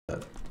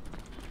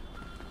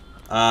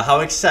How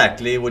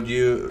exactly would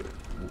you...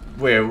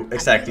 Where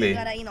exactly? You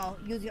gotta, you know,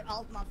 use your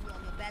alt muscle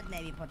on your bed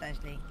maybe,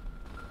 potentially.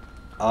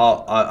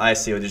 Oh, I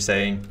see what you're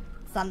saying.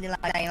 Something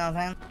like that, you know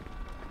what I'm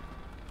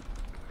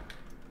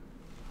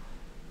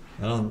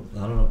saying? I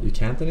don't know. You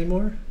can't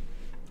anymore?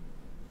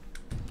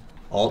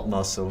 Alt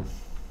muscle.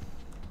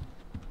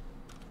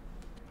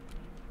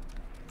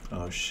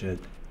 Oh shit.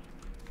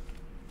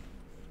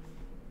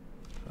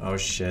 Oh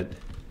shit.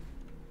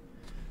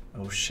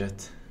 Oh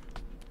shit.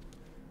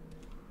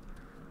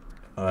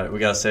 Alright, we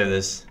gotta save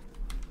this.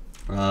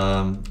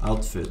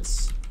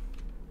 Outfits.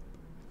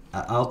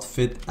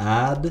 Outfit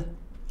add.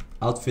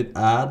 Outfit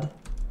add.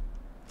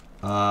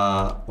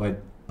 Wait,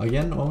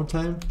 again, one more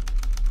time.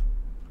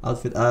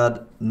 Outfit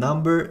add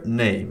number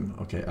name.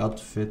 Okay,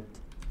 outfit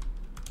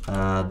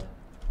add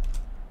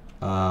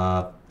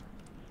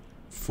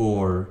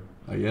 4,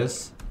 I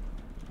guess.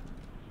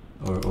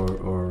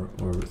 Or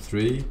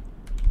 3.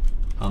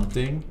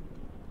 Hunting.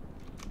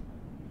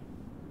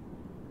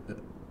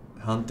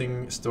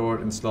 Hunting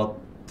stored in slot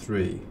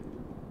 3.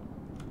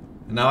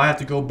 And now I have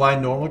to go buy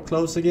normal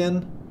clothes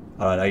again.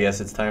 Alright, I guess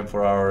it's time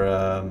for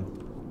our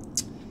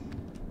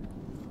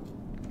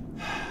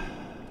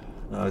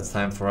now it's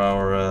time for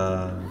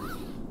our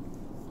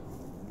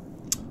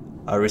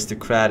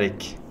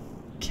aristocratic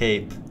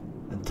cape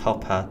and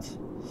top hat.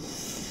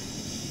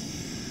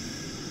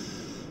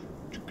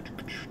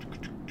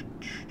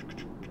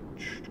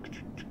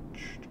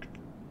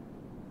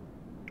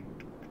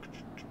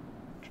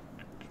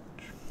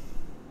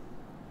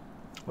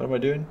 What am I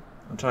doing?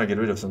 I'm trying to get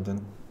rid of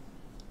something.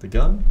 The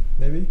gun,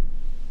 maybe?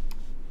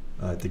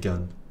 Alright, the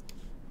gun.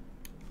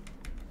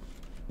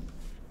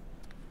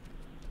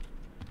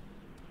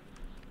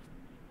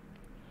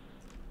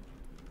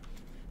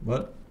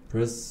 What?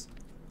 Press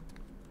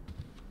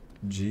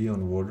G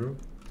on wardrobe?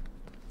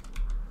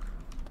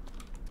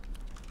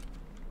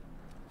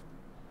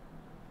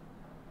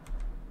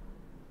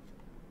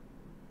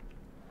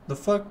 The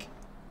fuck?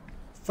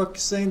 Fuck you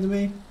saying to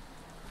me?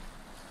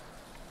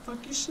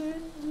 Fuck you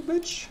saying, you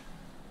bitch?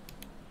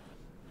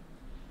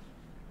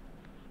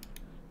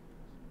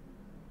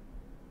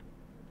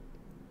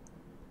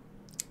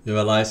 You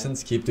have a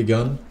license, keep the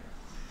gun.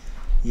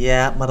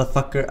 Yeah,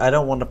 motherfucker, I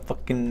don't want to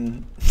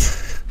fucking...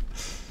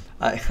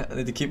 I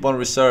need to keep on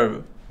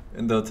reserve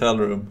in the hotel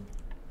room.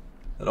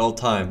 At all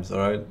times,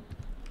 alright?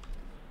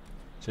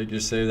 Check your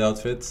saved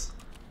outfits.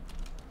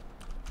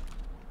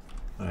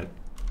 Alright.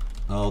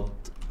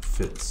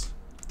 Outfits.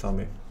 Tell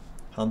me.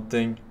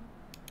 Hunting.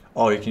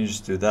 Oh, you can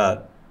just do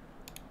that.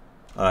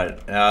 Alright,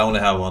 yeah, I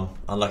only have one.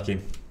 Unlucky.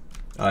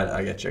 Alright,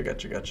 I got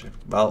you.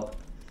 Well,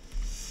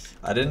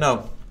 I didn't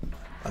know.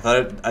 I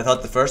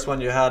thought the first one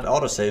you had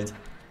auto-saved.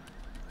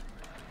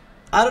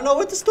 I don't know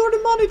where to store the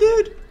money,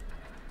 dude!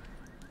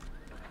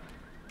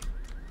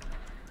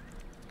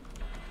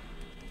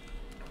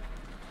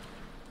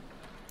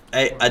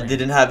 Hey, I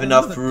didn't have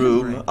enough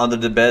room under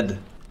the bed.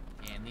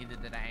 Yeah, neither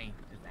did I.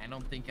 I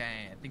don't think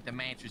I think the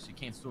mattress, you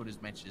can't store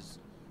as much as...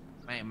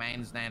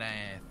 Mine's not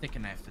thick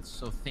enough, it's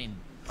so thin.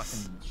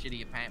 Fucking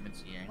shitty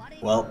apartments here.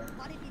 Well...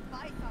 What if you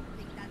buy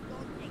something that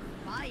don't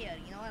expire,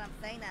 you know what I'm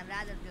saying? I'd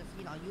rather just,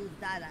 you know, use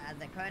that as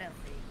a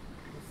currency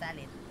to sell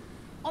it.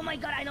 Oh my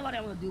god, I know what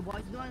I'm gonna do,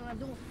 boys. You know what I'm gonna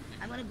do?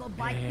 I'm gonna go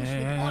buy fish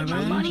with all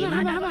my money.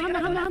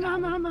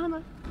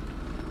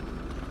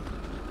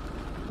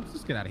 Let's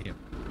just get out of here.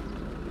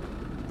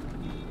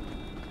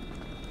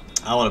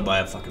 I want to buy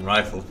a fucking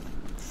rifle.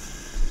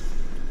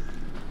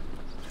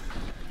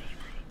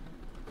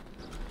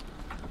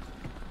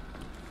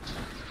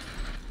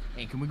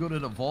 Hey, can we go to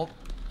the vault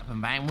up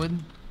in Vinewood?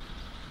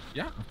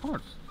 Yeah, of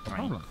course. No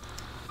problem.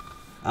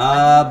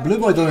 Blue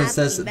Boy Dolan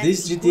says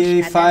these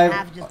GTA 5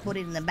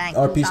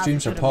 RP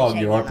streams are pog.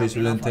 Your RP is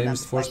really entertaining.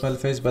 Force smiley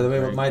face. By the way,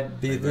 what might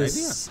be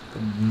this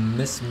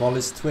Miss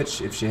Molly's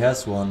Twitch if she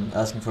has one?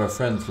 Asking for a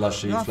friend.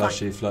 Flushy.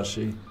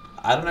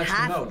 I don't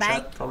actually know.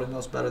 Chat probably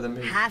knows better than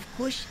me. Half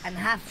push and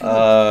half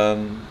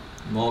fruit.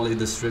 Molly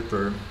the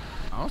stripper.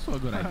 Also a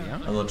good idea.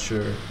 I'm not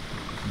sure.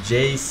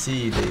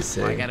 JC they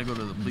say. Well, I gotta go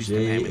to the police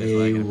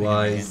Jayce.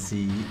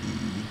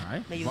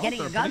 Right. But you're getting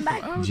your gun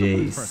back?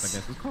 Jace. First, I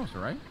guess it's closer,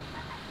 right?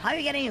 How are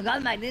you getting your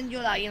gun back? Didn't you,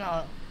 like, you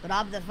know,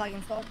 rob the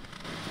fucking store?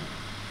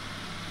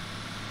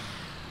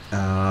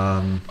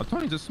 Oh,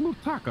 Tony's a smooth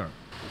talker.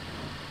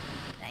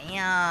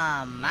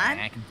 Damn, man.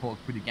 I can talk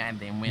pretty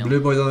goddamn well. Blue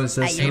Boy Dolan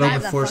says, hello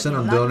Forsen,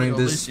 I'm donating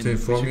this to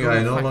inform you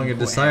I no longer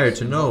desire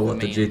to know what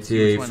the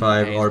GTA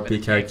 5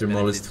 RP character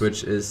Molly's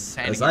Twitch is,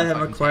 as I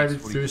have acquired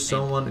it through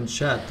someone in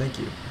chat. Thank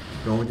you.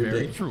 Go on with your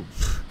day.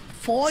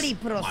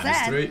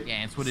 40%?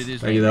 Yeah, that's what it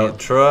is. Thank you though.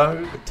 Turk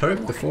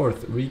the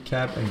 4th,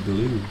 recap and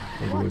glue.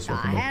 What the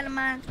hell,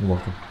 man? You're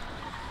welcome.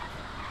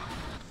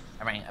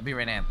 Alright, I'll be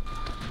right out.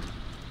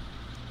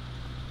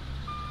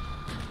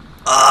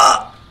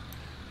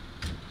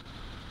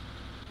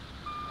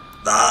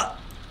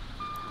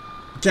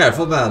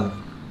 Careful, man.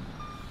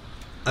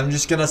 I'm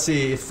just gonna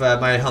see if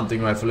my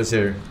hunting rifle is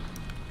here.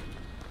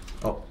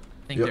 Oh.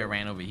 I think they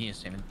ran over here,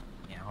 Simon.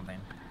 Yeah, hold on.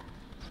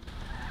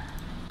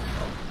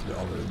 Oh, you're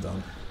already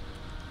done.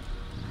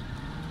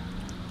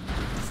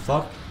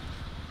 fuck?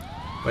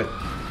 Wait.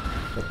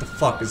 What the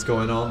fuck is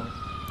going on?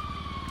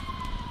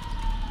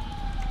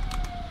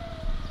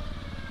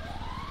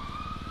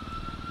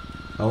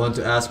 I want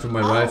to ask for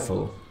my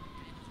rifle.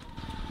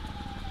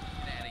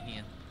 Get out of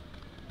here.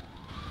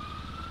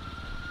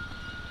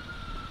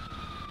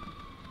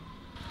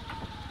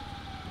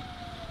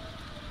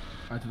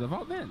 To the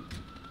vault then.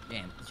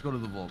 Yeah, let's go to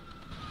the vault.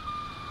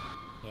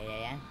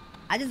 Yeah.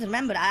 I just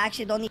remember I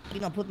actually don't need,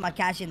 put my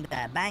cash in the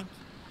bank.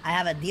 I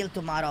have a deal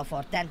tomorrow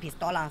for 10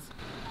 pistolas.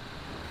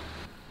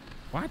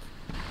 What?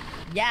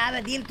 Yeah, I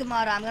have a deal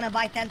tomorrow. I'm gonna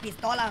buy 10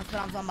 pistolas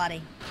from somebody.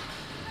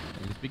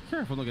 Hey, just be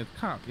careful, don't get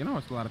caught. You know,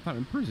 it's a lot of time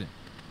in prison.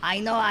 I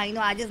know.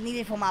 I just need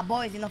it for my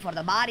boys, for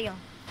the barrio.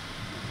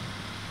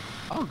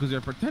 Oh, because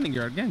you're pretending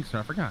you're a gangster.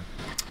 I forgot.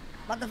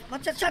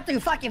 Just shut your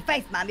fucking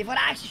face, man, before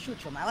I actually shoot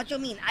you, man. What you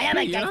mean? I am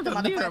a You're gangster,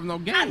 not the leader of no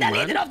gang, I'm the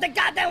man. leader of the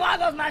goddamn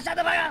Wagos, man. Shut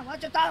the fuck up.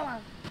 What you talking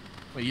about?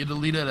 Wait, you're the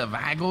leader of the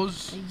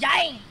Vagos?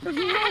 Yay! There's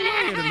no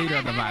way you're the leader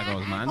of the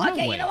Vagos, man. No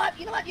Okay, way. you know what?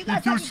 You You're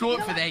guys too fucking- short you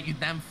know for what? that, you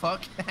damn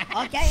fuck.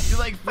 Okay. You're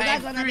like You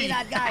guys wanna be 5'3".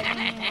 that guy?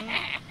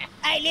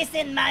 Hey,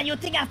 listen, man. You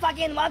think I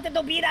fucking wanted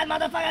to be that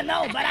motherfucker?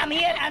 No, but I'm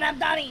here and I'm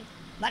done it.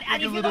 But and Like a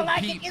if you little don't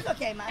like peep. it, it's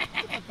okay, man.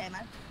 It's okay,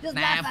 man. Just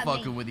Nah, laugh I'm at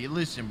fucking me. with you.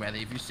 Listen, brother,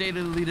 if you say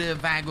the leader of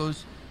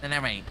Vagos, then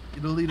alright.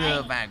 You're the leader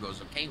of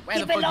Vagos, okay? Why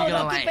Keep the it fuck low, you gonna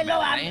though. lie Keep it low.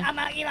 about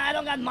it, eh? I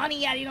don't got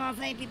money yet. You know what I'm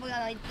saying? People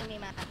gotta listen to me,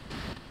 man.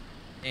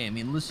 Hey, I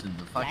mean, listen,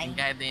 the fucking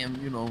Right.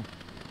 goddamn,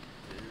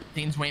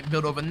 things weren't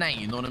built overnight,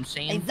 you know what I'm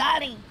saying?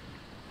 Exactly.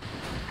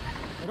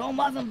 Rome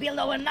wasn't built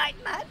overnight,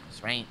 man.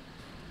 That's right.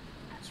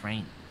 That's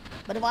right.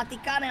 But the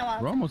Vatican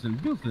was. Rome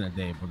wasn't built in a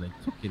day, but they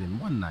took it in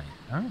one night.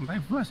 Huh? They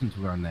have a lesson to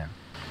learn there.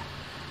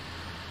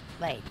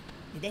 Wait.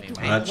 Did they Wait, do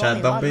wait. it Alright, Chad,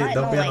 only don't one be- night?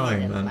 don't No be way they annoying,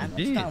 didn't, man. What's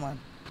They did. going on?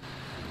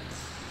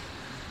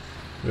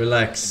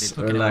 Relax, They took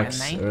it in relax,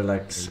 one night?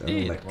 relax, They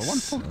did. relax. Well, one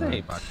full day,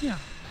 Alright. but yeah.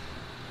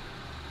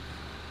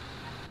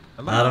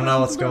 I don't know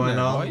what's Lessons going learned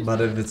on, there, boys.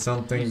 but if it's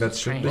something that Jesus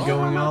should be Christ.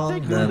 going I'm not on,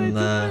 taking one day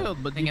then to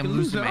build, but think you I'm can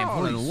lose losing it my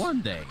all in voice.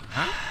 one day,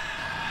 huh?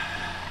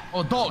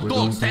 Oh, dog, we're dog,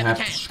 going to stand the have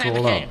cat, to stand the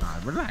scroll cat.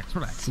 up. Relax,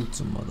 relax. Shoot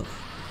some mother.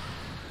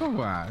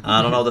 So,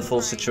 I don't know the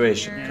full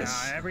situation, Yeah,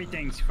 because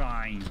everything's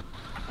fine.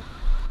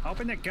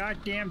 Open the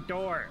goddamn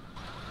door.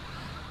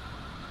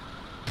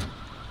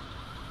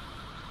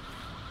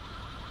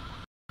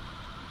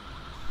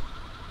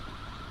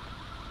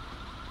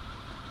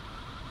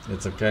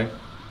 it's okay.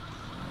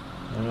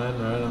 Alright,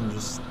 I'm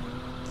just...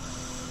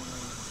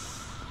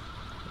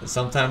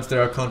 Sometimes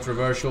there are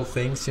controversial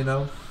things,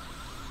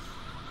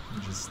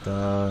 Just,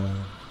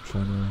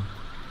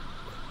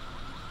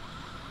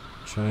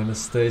 trying to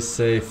stay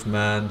safe,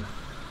 man.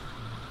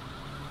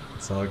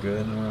 It's all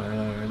good,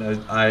 alright.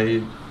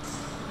 I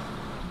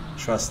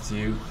trust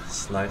you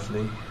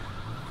slightly.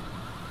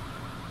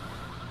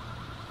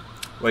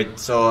 Wait,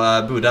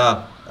 so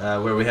Buddha,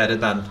 where we headed,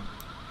 man?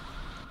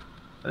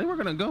 I think we're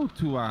gonna go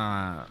to,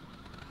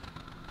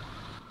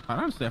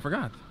 honestly, I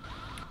forgot.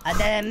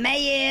 The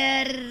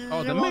mayor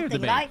Oh, the mayor voting,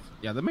 debate. right?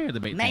 Yeah, the mayor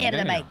debate. Mayor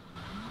thing.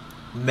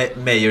 debate.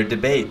 Mayor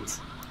debate.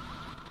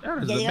 Yeah,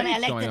 there's Yeah, a you're gonna debate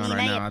elect going a on new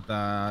right mayor.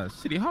 now at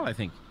City Hall, I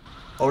think.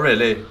 Oh,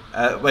 really?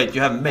 Wait,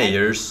 you have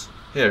mayors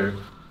here.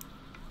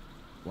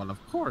 Well,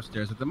 of course,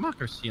 there's a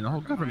democracy and a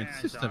whole government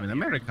system in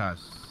America,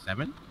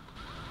 7.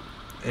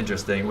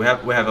 Interesting. We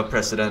have a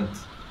president.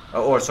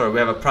 Or sorry, we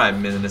have a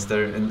prime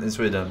minister in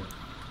Sweden.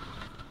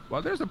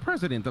 Well, there's a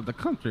president of the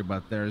country,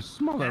 but there's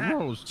smaller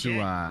roles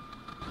to,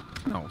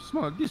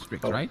 smaller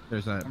districts, Oh. right?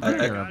 There's a I-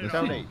 mayor of the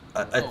city.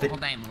 I Oh, think.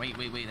 hold on,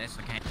 wait, that's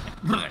the cat.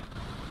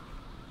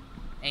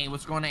 Hey,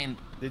 what's going on?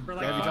 For Have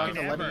you talked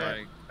to Lenny yet?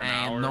 Like an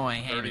hour, No,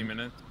 I 30 haven't.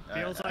 minutes.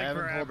 Feels I like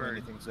haven't told him forever.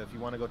 anything, so if you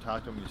want to go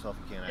talk to him yourself,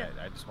 you can.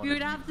 I just want You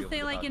would have to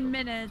say like in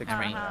minutes. Take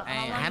Alright,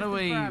 how do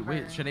I,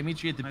 wait, should I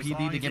meet you at the As PD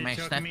long to as get it my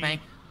took stuff me- back?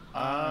 Go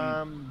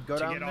to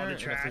down get all there, the and if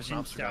there's trash an and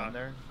officer down stuff.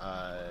 there,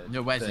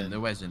 There wasn't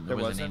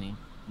there any.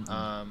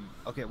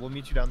 Okay, we'll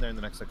meet you down there in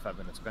the next like 5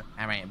 minutes, okay?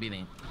 Alright, I'll be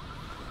there.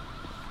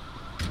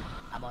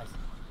 Ah, boys.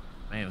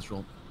 Hey, let's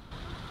roll.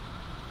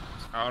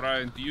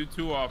 Alright, you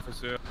too,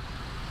 officer.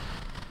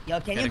 Yo,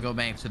 can Gotta you? go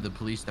back to the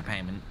police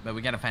department, but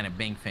we gotta find a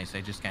bank face.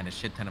 I just got a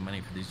shit ton of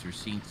money for these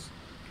receipts.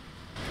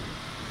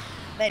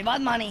 Wait,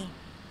 what money?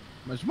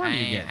 How much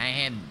money you get? I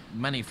had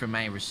money from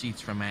my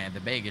receipts from the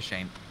bagel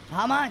shop.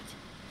 How much?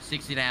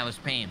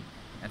 $60 paying.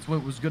 That's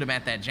what was good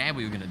about that job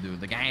we were gonna do.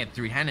 The guy had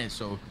 300,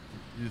 so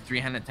do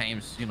 300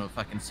 times,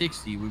 fucking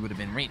 60, we would have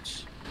been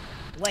rich.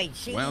 Wait,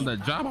 she. Well, the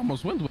job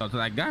almost went well to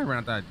that guy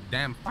around that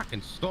damn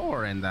fucking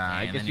store, and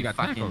I And guess then you he got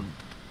tackled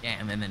Yeah,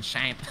 and then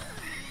shot.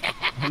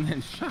 and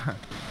then shot.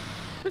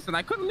 Listen,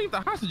 I couldn't leave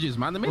the hostages,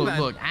 man. They made Look, that.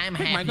 look, I'm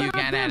take my happy you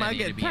got goddamn, out of I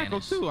there, to get be tackled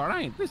honest. too. All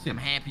right, I'm listen.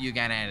 happy you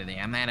got out of there.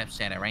 I'm not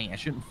upset, alright? I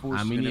shouldn't force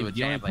I you mean, to do a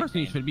the only job like person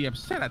you that. should be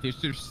upset at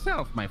is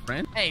yourself, my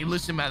friend. Hey,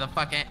 listen,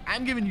 motherfucker.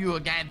 I'm giving you a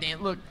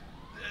goddamn look.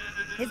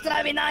 He's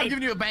driving I'm knife.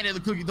 giving you a bite of the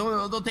cookie.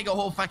 Don't take a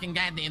whole fucking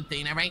goddamn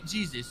thing, alright?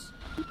 Jesus.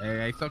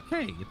 Hey, it's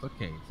okay. It's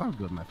okay. It's all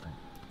good, my friend.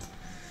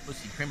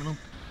 Pussy criminal.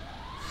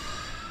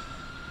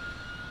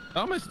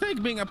 Don't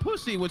mistake being a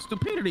pussy with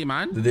stupidity,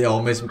 man. Did they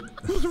almost?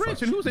 Who's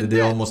rich and who's in Did they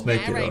debt? almost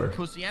make it, Alright, or?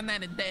 pussy, I'm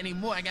not in debt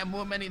anymore. I got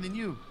more money than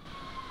you.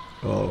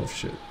 Oh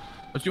shit.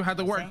 But you had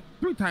to work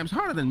 3 times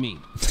harder than me.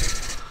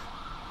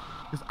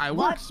 Because I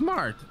work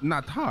smart,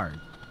 not hard.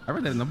 I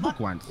read that in the book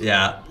once.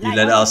 Yeah, you Like,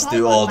 let what us you do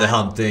talking all the about?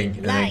 hunting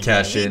and then Like,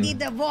 cash he in. did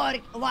the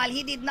work while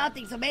he did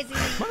nothing. So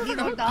basically, he worked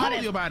the Who told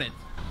hardest. you about it?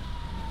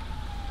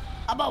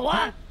 About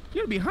what?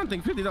 You'd be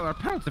hunting $50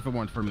 pelts if it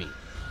weren't for me.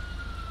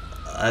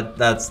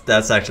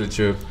 That's actually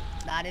true.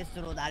 That is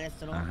true. That is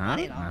true. Uh-huh, I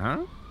didn't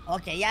know.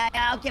 Okay, yeah,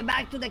 okay,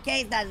 back to the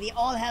case that we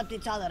all helped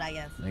each other, I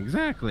guess.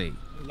 Exactly.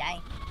 Yeah.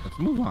 Let's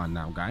move on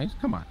now, guys.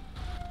 Come on.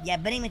 Yeah,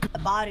 bring me to the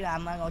barrio.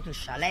 I'm gonna go to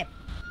Chalet.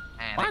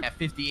 And What? I got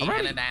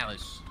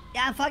 $5,800.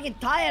 Yeah, I'm fucking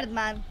tired,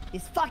 man.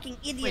 These fucking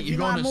idiots, Wait, you you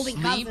know, going I'm to moving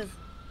sleep? houses.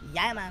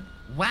 Yeah, man.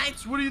 What?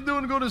 What are you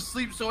doing to go to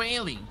sleep so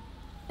early?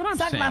 What I'm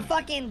Suck saying. my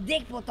fucking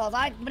dick, putos,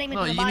 alright? Bring me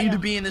No, to the you barrio. need to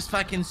be in this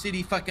fucking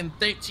city fucking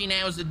 13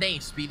 hours a day,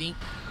 Speedy.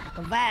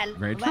 Well,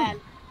 Very true.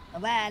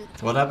 well.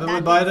 What happened that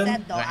with being Biden?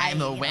 said, though, I have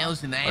no you know,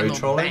 wells and I Are have you no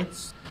trolling?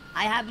 bats.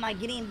 I have my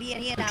green beer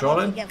here and I'm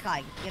trolling? going to get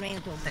high. You know,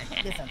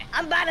 listen,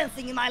 I'm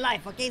balancing in my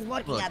life, okay? It's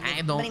working Look, at I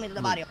least. don't. Bring me to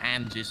the Look, barrio.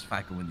 I'm just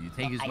fucking with you.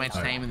 Take Look, as I much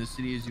know. time in the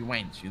city as you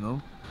want, you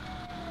know?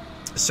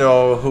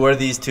 So who are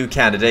these 2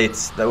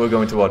 candidates that we're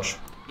going to watch?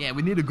 Yeah,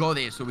 we need to go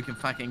there so we can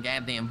fucking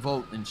goddamn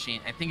vote and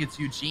shit. I think it's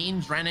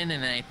Eugene's running,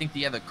 and I think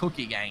the other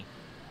cookie guy.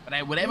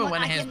 But whatever You know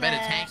what, one I has can, better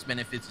tax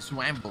benefits is who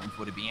I'm voting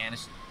for, to be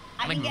honest.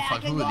 I don't give a I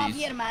fuck can who go it up is.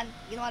 here, man.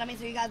 You know what I mean?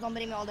 So you guys don't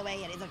bring me all the way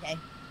here. It's okay.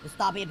 Just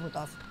stop here,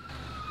 putos.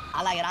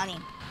 I like Rani.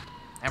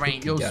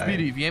 Alright, yo, Cookie guy.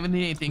 Speedy, if you ever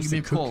need anything, give me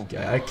a call.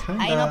 I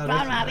kinda Hey, no problem,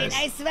 Javi. recognize-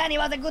 Hey, Sven, it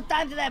was a good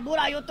time today.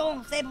 Buddha, you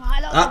too. Say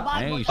hello Ah. to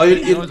Bad Hey, Boy. Oh, you-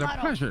 it was a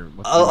pleasure.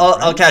 What's I'll going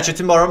on, I'll catch you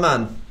tomorrow,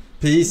 man.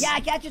 Peace. Yeah,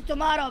 catch you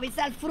tomorrow. We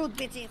sell fruit,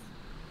 bitches.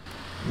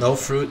 No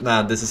fruit,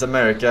 man. This is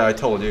America. I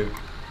told you.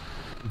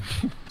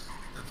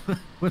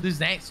 What is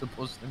that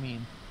supposed to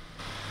mean?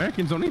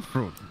 Americans don't eat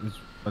fruit.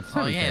 But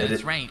Oh, yeah, It-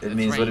 that's right. It that's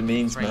means right, what it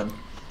means, that's right.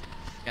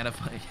 man.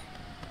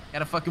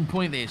 Got a fucking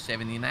point there,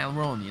 Seven. You're not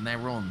wrong. You're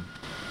not wrong.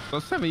 So,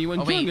 Seven, you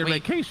enjoying wait, your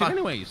wait, vacation fuck.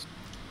 anyways.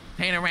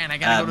 Turn around. I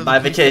gotta go to My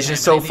the vacation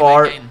pizza so time.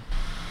 far- I need my pen.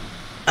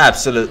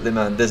 Absolutely,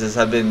 man. This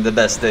has been the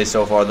best day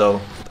so far, though.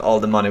 All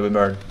the money we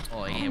made.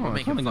 Oh, yeah, Oh, we're it's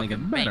making only gonna fucking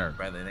get better. bank,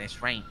 brother.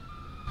 That's right.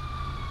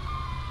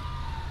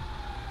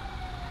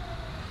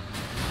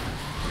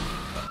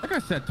 Like I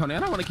said, Tony, I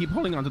don't want to keep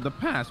holding on to the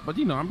past, but,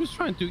 you know, I'm just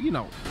trying to, you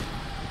know,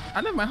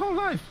 I live my whole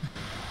life.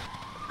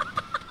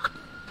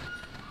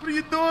 What are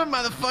you doing,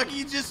 motherfucker?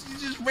 You just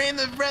ran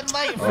the red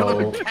light in front of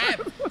Oh. a cab.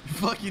 You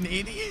fucking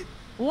idiot.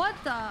 What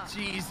the?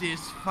 Jesus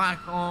fuck.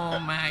 Oh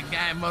my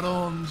god,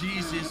 Maron.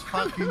 Jesus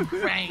fucking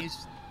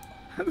Christ.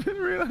 I didn't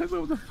realize it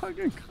was a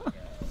fucking car.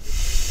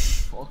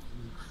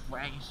 Fucking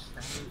Christ.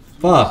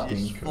 Fucking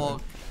Jesus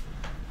fuck.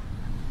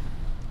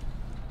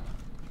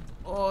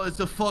 Oh, it's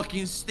a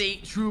fucking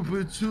state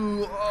trooper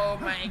too. Oh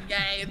my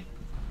god.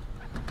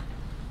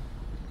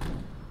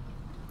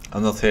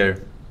 I'm not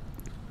here.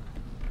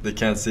 They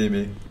can't see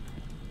me.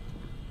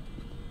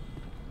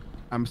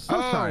 I'm so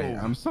sorry. Oh.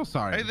 I'm so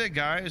sorry. Hey there,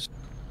 guys.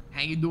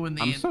 How you doing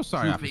there? I'm so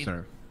sorry, Troopy?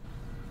 officer.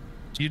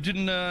 You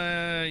didn't,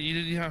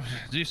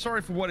 you're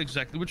sorry for what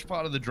exactly? Which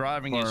part of the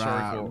driving are you For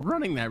sorry for?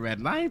 running that red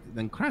light,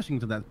 then crashing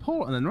to that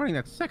pole, and then running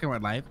that second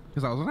red light,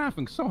 because I was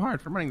laughing so hard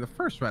from running the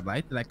first red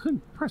light that I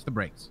couldn't press the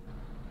brakes.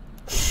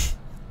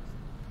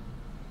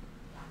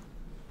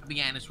 I'll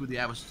be honest with you,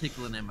 I was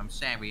tickling him. I'm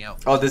sorry.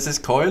 Oh, this is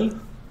Coil?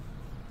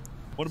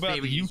 What about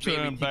the It's very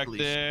U-turn back ticklish.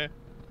 there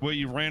where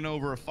you ran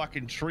over a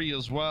fucking tree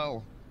as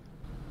well?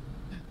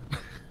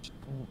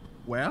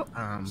 Well,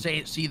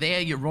 See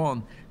there, you're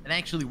wrong. It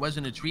actually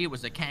wasn't a tree, it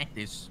was a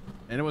cactus.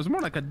 and it was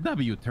more like a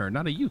W turn,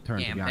 not a U turn.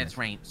 Yeah, to be that's honest.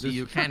 right. See, This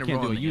you're truck kinda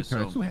can't do wrong a there, U-turn.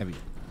 so- It's too heavy.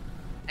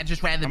 I'd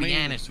just rather be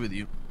mean- honest with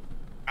you.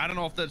 I don't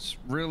know if that's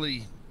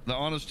really the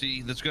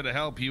honesty that's going to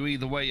help you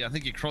either way. I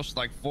think you crossed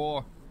like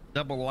 4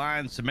 double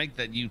lines to make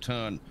that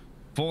U-turn.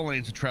 4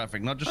 lanes of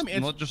traffic, not just I mean,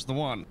 it's- not just the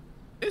one.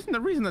 Isn't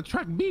the reason the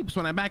truck beeps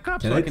when I back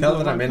up? Can so they I can tell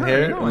do a that I'm wrong in turn?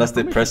 here? No, Unless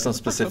they permission. press some It's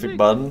not so specific big.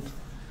 button?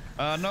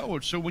 No,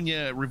 so when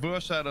you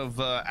reverse out of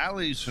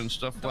alleys and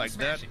stuff like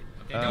that,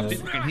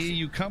 people can hear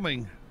you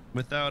coming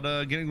without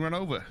getting run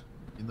over.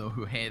 You know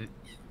who had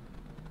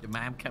your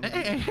mom coming?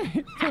 Hey,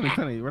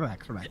 Tony,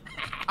 relax.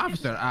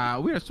 Officer,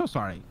 we are so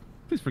sorry.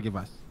 Please forgive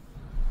us.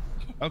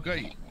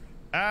 Okay.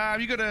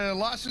 You got a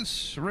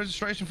license,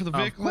 registration for the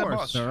vehicle, Of there, course,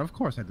 boss? sir. Of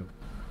course I do.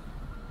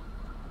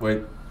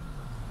 Wait.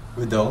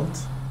 We don't?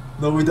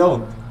 No, we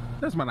don't.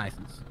 That's my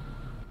license.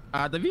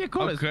 The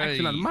vehicle is Okay.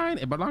 actually not mine.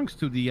 It belongs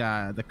to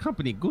the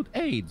company Good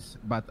Aids,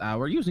 but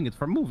we're using it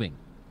for moving.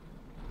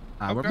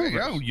 We're Okay,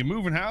 movers. oh, you're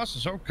moving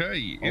houses?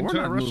 Okay, Well, we're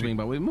not interesting. moving,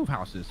 but we move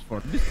houses for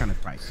a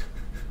discounted price.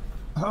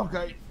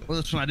 Okay. Well,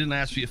 listen, I didn't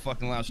ask for your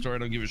fucking life story. I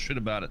don't give a shit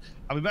about it.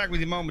 I'll be back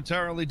with you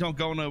momentarily. Don't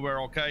go nowhere,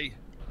 okay?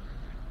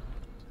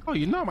 Oh,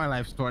 you know my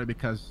life story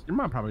because your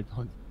mom probably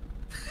told you.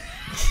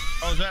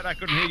 Oh, is that? I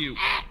couldn't hear you.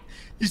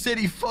 You said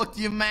he fucked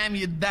your mom,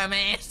 you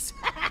dumbass.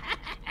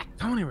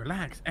 Tony,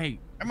 relax. Hey,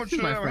 How much, this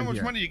is my friend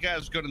here. money you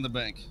guys got in the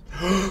bank?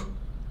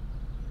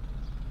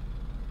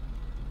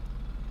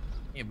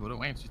 Yeah, Yeah, brother,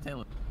 why don't you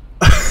tell him?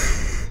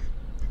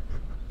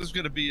 This is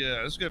gonna be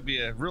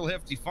a real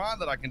hefty find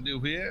that I can do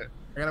here.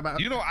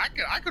 You know,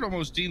 I could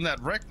almost deem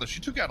that reckless.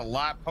 You took out a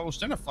light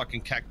post and a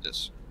fucking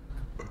cactus.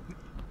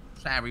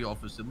 Sorry,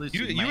 officer.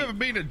 Listen, You ever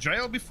been to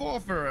jail before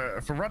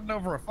for running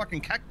over a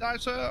fucking cacti,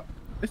 sir?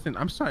 Listen,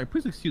 I'm sorry.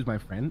 Please excuse my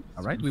friend.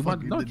 All right, we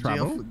want no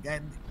trouble. Hey,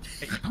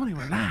 Tony,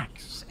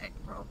 relax.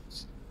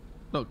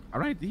 Look,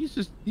 all right. He's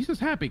just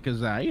happy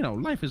because you know,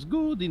 life is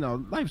good. You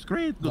know, life's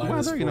great. Good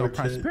weather. You know,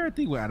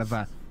 prosperity. We're out of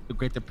the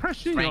Great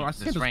Depression. You know, our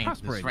state is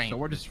prospering. So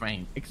we're just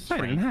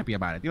excited and happy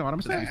about it. You know what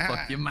I'm saying?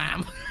 Fuck your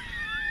mom.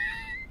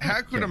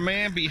 How could a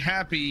man be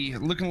happy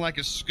looking like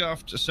a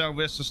scuffed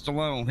Sylvester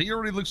Stallone? He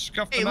already looks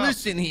scuffed enough. Hey,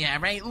 listen here,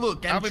 right?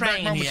 Look, I'm I'll be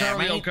back trying here,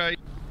 momentarily, right? okay?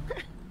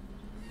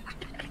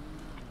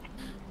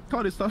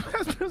 Call this stuff.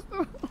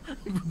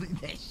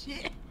 Believe that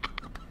shit.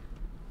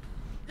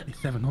 Hey,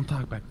 Seven, don't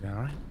talk back there,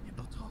 all right? Yeah,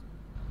 don't talk.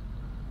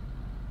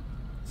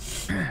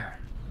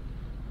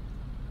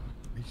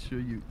 Make sure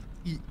you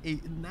eat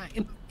 8 and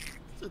 9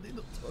 so they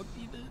don't talk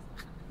either.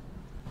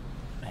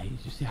 Hey, did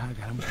you see how I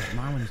got him with his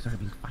mom when he started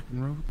being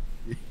fucking rude?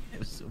 It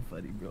was so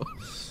funny, bro.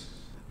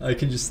 I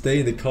can just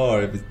stay in the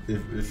car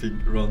if he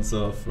runs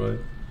off, right?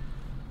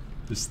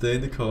 Just stay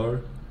in the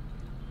car.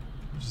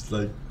 Just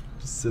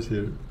sit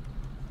here.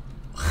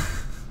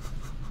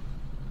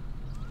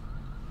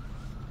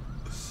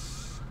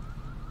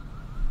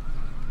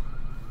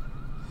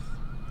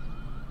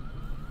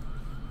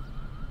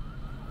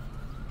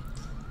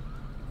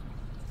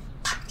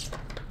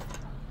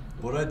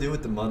 What do I do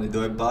with the money?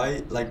 Do I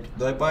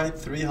buy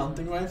 3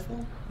 hunting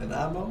rifle and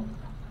ammo?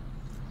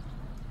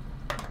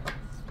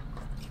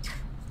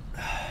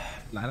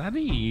 La da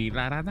dee,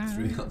 la da da.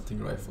 3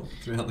 hunting rifles.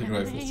 La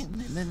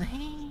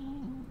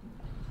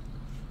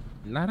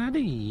da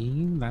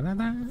dee, la da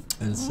da.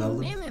 And sell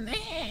them?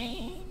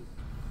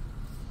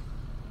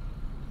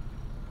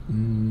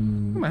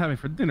 What am I having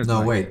for dinner No,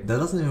 tonight? wait, that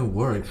doesn't even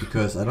work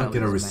because I don't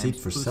get a receipt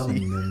for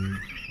selling them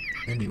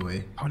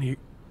anyway. Tony, you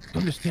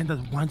understand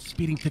that one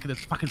speeding ticket is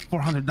fucking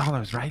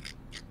 $400, right?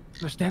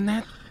 Understand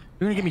that?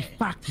 You're gonna get me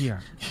fucked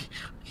here.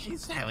 He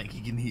sound like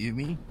he can hear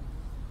me.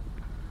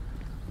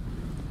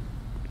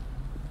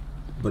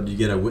 But you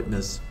get a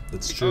witness.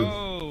 That's true.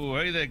 Oh,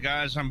 hey there,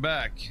 guys. I'm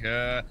back.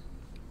 I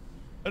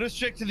just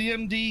checked to the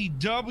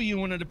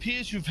MDW, and it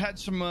appears you've had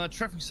some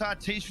traffic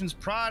citations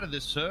prior to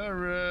this,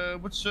 sir.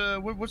 What's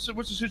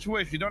the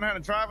situation? You don't know how to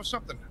drive or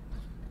something?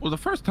 Well, the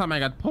first time I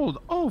got pulled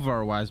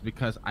over was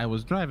because I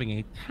was driving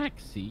a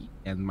taxi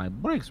and my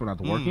brakes were not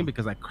working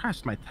because I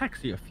crashed my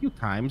taxi a few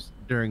times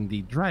during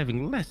the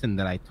driving lesson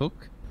that I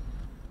took.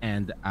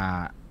 And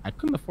I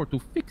couldn't afford to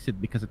fix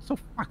it because it's so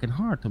fucking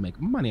hard to make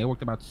money. I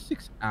worked about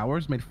 6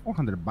 hours, made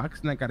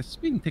 $400, and I got a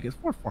speeding ticket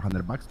for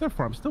 $400.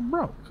 Therefore, I'm still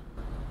broke.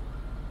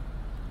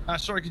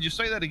 Sorry, could you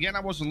say that again?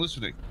 I wasn't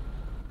listening.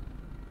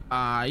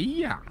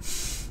 Yeah.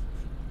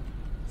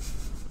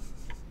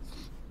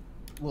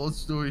 Long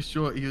story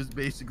short, he was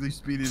basically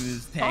speeding in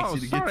his taxi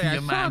to get to your I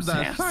mom's saw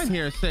the house. sign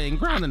here saying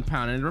ground and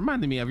pound, and it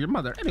reminded me of your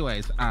mother.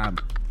 Anyways,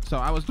 so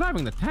I was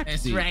driving the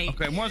taxi. That's right.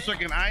 Okay, 1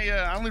 second.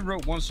 I only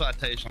wrote 1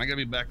 citation. I gotta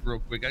be back real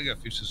quick. I gotta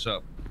fix this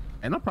up.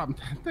 Hey, no problem.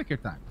 Take your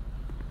time.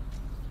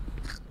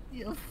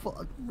 You're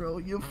fucked, bro.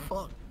 You're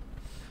fucked.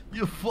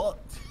 You're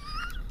fucked.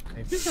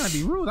 Hey, if you're gonna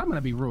be rude, I'm gonna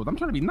be rude. I'm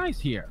trying to be nice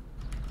here.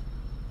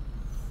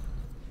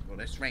 Bro,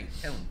 that's right.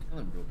 Tell him,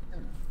 bro. Tell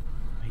him.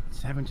 Wait,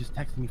 Seven just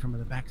texted me from the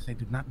back saying,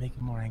 "Do not make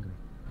him more angry."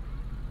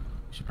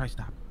 You should probably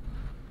stop.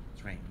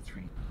 That's right. That's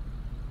right.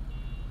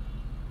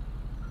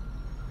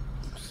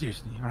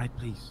 Seriously, all right,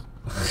 please.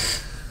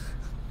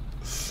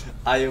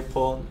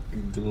 Iopon,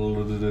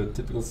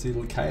 typical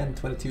Seal, Cayenne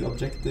 22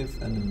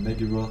 objective, and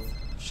Megaroth,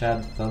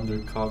 Shad, Thunder,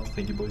 Cock.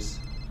 Thank you, boys.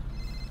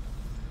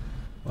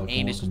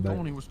 Hey, this is welcome back.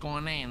 Tony. What's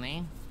going on,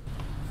 man?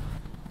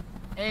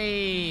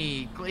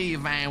 Hey,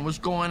 Cleveland. What's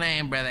going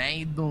on, brother? How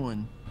you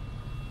doing?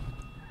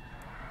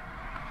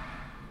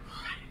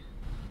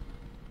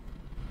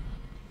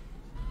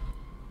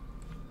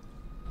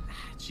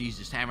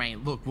 Jesus, all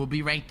right. Look, we'll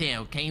be right there,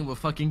 okay? We're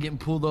fucking getting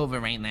pulled over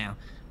right now.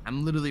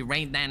 I'm literally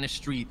right down the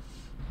street.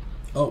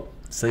 Oh,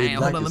 say Hey, it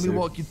hold like on. it, Let me sir.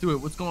 walk you through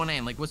it. What's going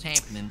on? Like, what's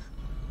happening?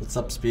 What's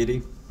up,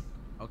 Speedy?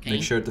 Okay.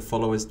 Make sure to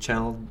follow his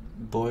channel,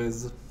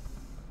 boys.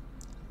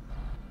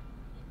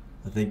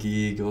 I think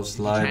he goes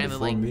live trying to,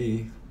 before like-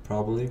 me,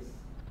 probably.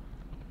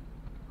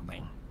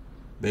 Bang.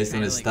 Based on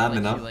Trying his to, like,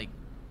 stamina. flex you, like,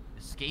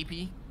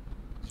 escapey?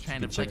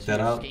 Trying to check flex that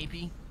you out.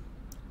 escapey?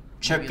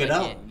 Check Maybe, it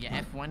like, out. Your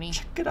F-20?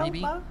 Check it out,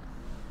 maybe? man.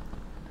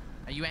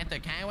 Are you at the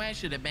car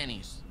wash or the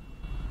Benny's?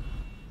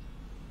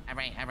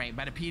 Alright,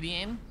 by the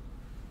PDN?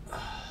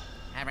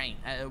 Alright,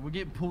 we're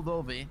getting pulled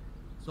over,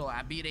 so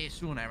I'll be there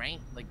soon, alright?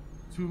 Like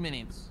 2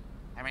 minutes.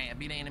 Alright, I'll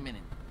be there in a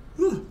minute.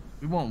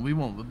 We won't,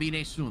 we'll be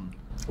there soon.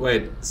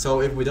 Wait,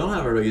 so if we don't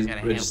have a Gotta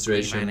help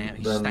registration, Cleveland out.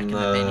 He's stuck in the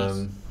then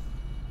Benny's.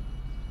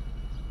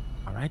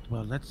 All right,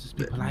 well, let's just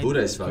be The polite. Buddha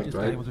is Treat fucked, this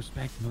guy right? with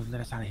respect and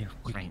let us out of here.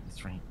 Quick.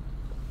 That's right.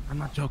 I'm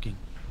not joking.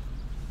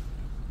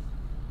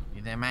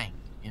 You're there, man.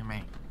 You're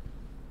man.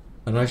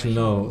 I don't actually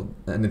know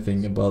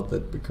anything about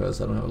that because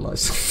I don't have a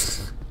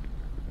license.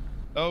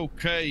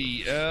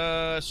 Okay,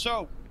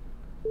 so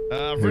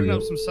I've written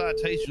up some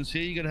citations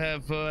here. You're gonna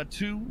have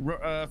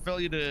 2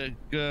 failure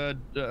to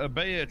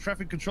obey a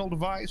traffic control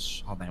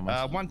device. Hold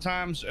on, 1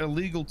 time's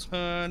illegal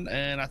turn,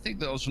 and I think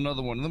there was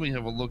another one. Let me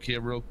have a look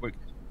here real quick.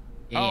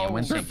 Yeah, oh,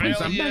 one second, failure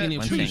please. I'm begging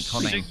you, to please.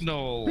 Hold on.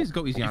 signal. Please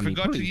go easy you on me,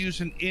 forgot to please.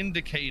 use an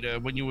indicator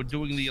when you were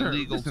doing the Sir,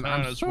 illegal listen, turn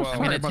I'm as so well.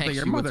 sorry about text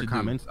your you what mother to do.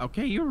 comments.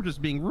 Okay, you were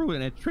just being rude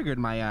and it triggered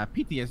my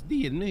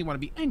PTSD and made me want to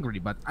be angry,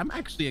 but I'm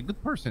actually a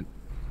good person.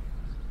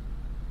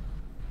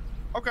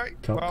 Okay,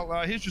 Cool.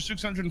 well, here's your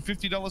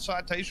 $650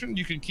 citation.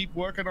 You can keep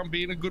working on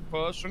being a good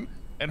person,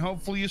 and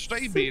hopefully you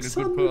stay being a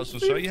good person.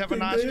 So you have a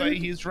nice day.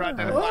 Here's your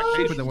Cheaper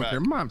identification than what back. their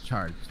mom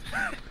charged.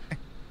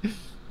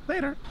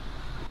 Later.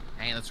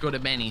 Hey, let's go to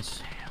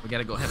Benny's. We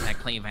gotta go hit that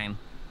clay van.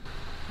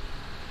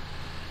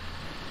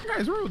 You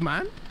guys rude,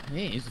 man.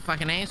 Hey, he's a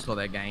fucking asshole,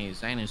 that guy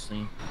is,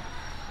 honestly.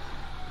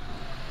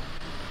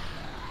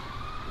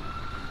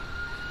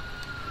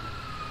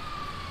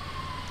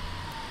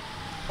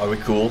 Are we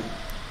cool?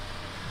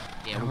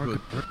 Yeah, we're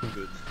good.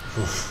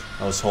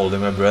 Oof, I was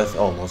holding my breath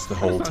almost the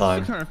whole That's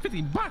time.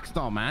 $650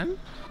 though, man.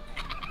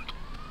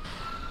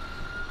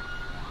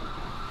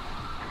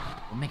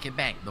 We'll make it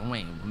back, don't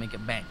wait. We'll make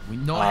it back. We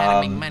know how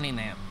to make money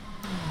now.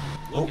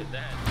 Look at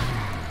that.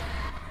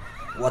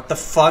 What the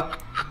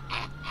fuck?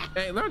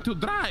 Hey, learn to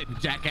drive,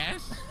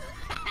 jackass.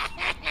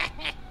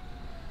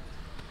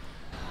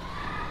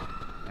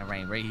 All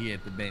right here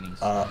at the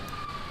Benny's.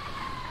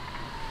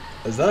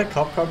 Is that a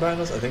cop car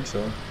behind us? I think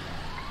so.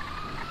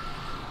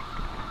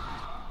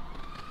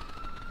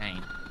 Hey,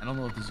 I don't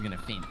know if this is gonna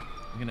faint.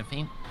 You gonna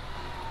faint?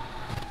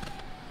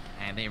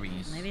 Ah, there he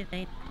is. Maybe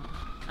they.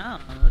 Oh,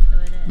 look who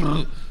it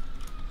is.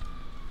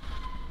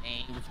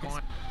 Hey, what's going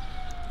on?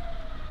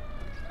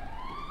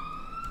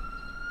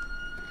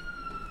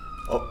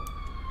 Oh,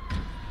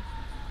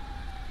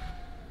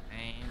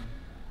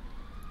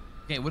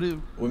 Okay, what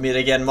do we meet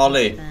again,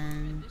 Molly.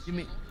 give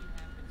me?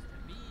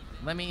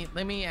 Let me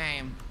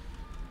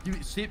you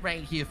sit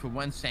right here for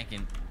 1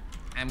 second.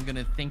 I'm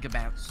gonna think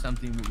about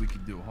something that we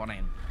could do. Hold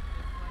on.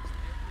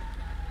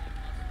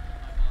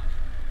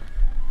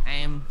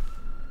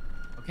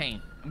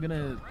 Okay, I'm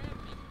gonna.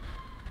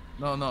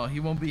 No, he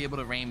won't be able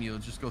to ram you. He'll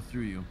just go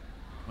through you.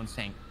 1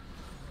 second.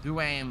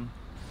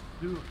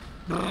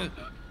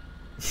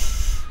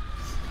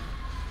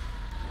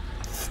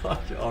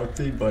 Fuck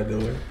RP, by the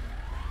way.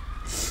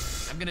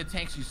 I'm gonna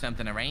text you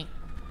something, alright?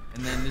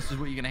 And then this is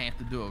what you're gonna have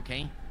to do,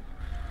 okay?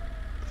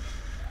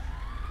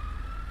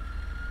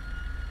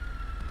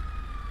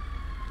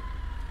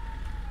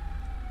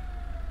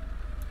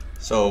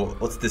 So,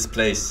 what's this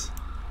place?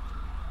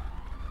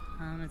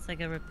 It's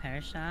like a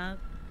repair shop.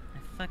 I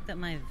fucked up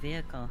my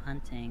vehicle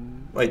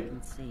hunting. Wait.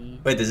 Let's see.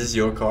 Wait, this is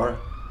your car?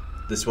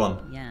 This one?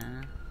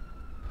 Yeah.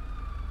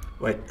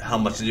 Wait, how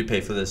much did you pay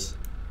for this?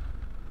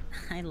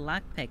 I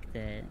lockpicked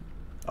it.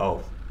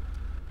 Oh.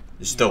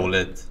 You stole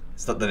it.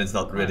 It's not, then it's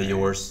not really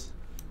yours.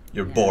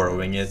 You're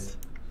borrowing it.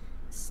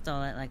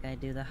 Stole it like I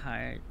do the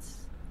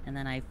hearts. And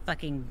then I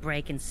fucking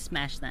break and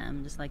smash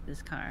them, just like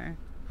this car.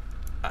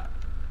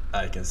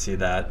 I can see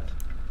that.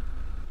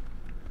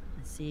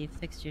 I see you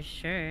fixed your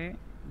shirt.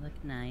 Look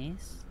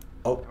nice.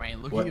 Oh, Alright,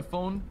 look what? at your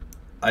phone.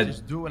 I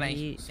Just do what Are I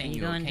you send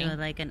you, going okay? to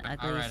like an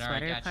ugly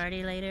sweater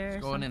party later or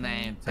Going in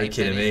something? there. Are you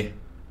kidding me?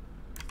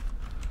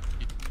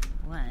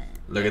 What?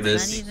 Look at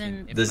It's this. not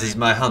even- This is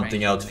my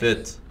hunting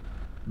outfit.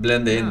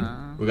 Blend in.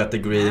 Aw. We got the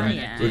green. Hell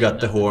yeah. We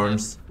got the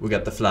horns. We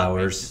got the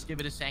flowers. Just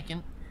give it a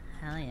second.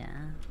 Hell yeah.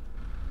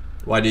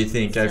 Why do you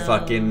think I So-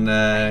 fucking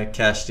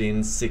cashed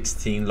in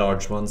 16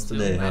 large ones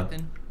today, huh?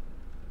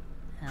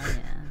 Hell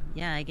yeah.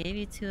 Yeah, I gave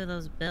you 2 of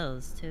those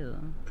bills too.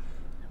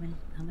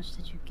 How much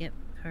did you get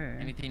per?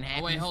 Anything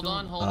happen? Oh wait, hold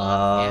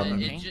on.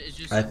 It's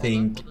just, I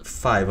think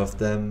 5 of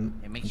them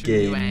make sure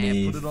gave you,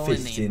 me put it all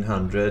in there.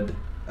 1,500.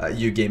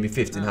 You gave me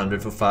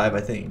 1,500 for 5,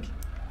 I think.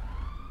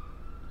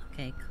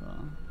 Okay,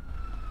 cool.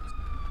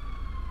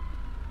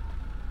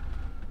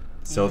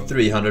 So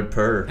 300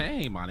 per.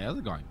 Hey, Monty, how's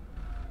it going?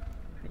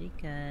 Pretty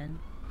good.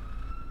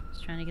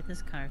 Just trying to get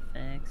this car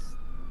fixed.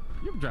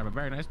 You drive a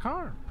very nice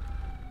car.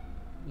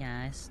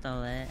 Yeah, I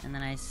stole it and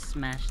then I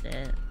smashed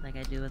it like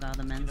I do with all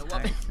the men's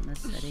cars in the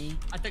city.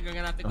 I think I'm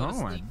gonna have to go to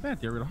Oh, I sleep.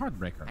 bet you're a real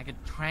heartbreaker. I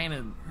could try to.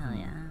 Hell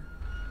yeah.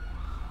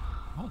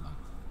 Hold on.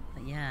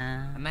 But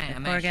yeah, I'm the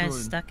not poor guy's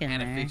sure stuck in how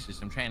to there. fix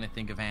this. I'm trying to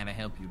think of how to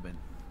help you, but.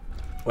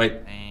 Wait,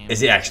 is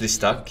he actually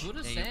stuck?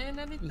 Buddha saying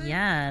anything?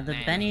 Yeah, the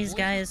Man. Benny's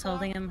guy is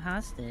holding him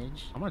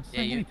hostage. I'm not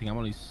saying anything. I'm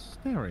only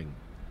staring.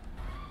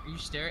 Are you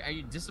staring? Are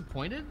you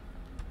disappointed?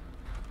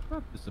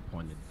 Not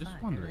disappointed. Just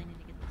Fuck, I wondering. really need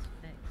to get this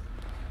fixed.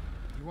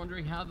 You're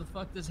wondering how the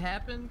fuck this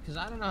happened? Because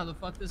I don't know how the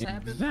fuck this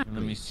happened. Exactly.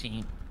 Let me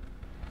see.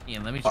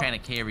 Yeah, let me try to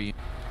carry you.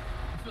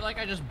 I feel like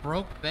I just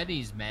broke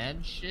Betty's,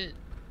 man. Shit.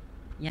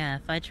 Yeah,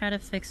 if I try to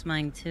fix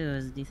mine too,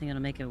 do you think it'll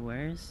make it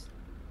worse?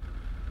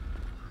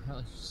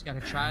 Well, just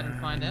gotta try it and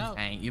find out.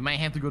 Hey, you might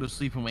have to go to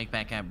sleep and wake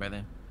back up,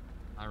 brother.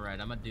 All right,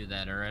 I'm gonna do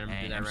that. All right, I'm gonna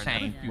Hey, do that I'm right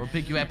saying, now. we'll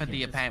pick you up at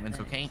the apartments,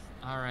 okay?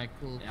 All right,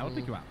 cool. Yeah, I'll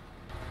pick you out.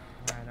 All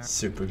right, all right.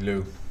 Super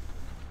glue.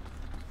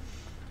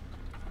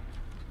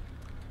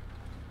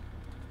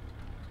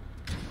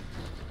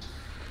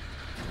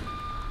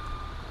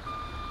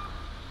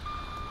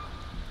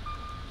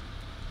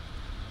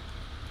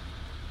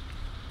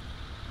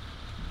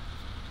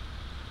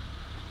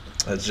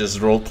 That's just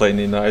roleplay,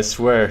 Nina, I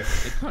swear.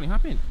 Hey, Tony,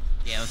 hop in.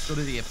 Yeah, let's go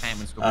to the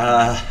apartments. Go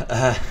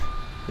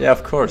Yeah,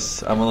 of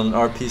course. I'm on an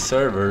RP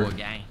server. Poor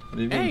guy. What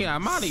do you mean? Hey,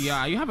 Marty, you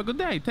have a good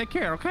day. Take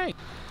care, okay?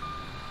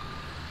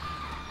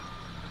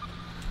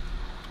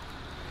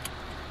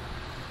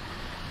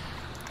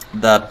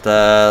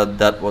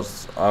 That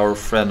was our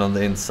friend on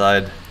the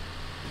inside.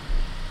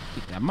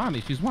 Yeah,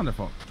 Marty, she's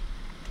wonderful.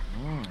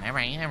 All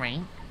right.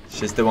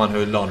 She's the one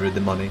who laundered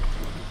the money.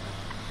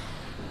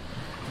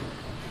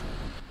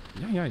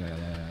 Yeah.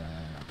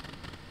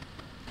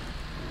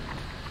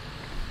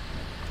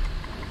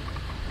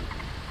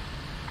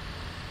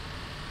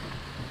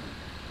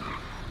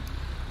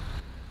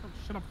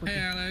 Shut up. Hey,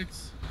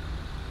 Alex.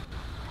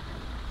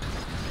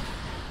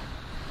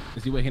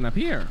 Is he waking up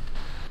here?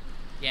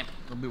 Yep,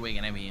 we'll be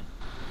waiting over here.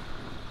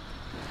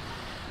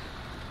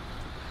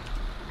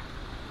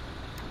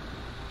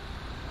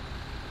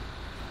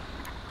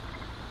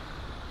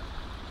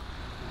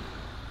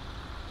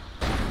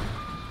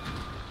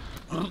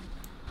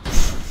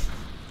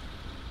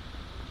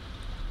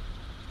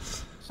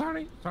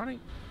 Sorry.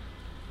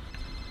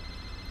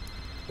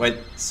 Wait,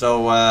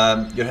 so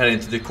you're heading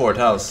to the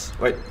courthouse.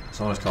 Wait,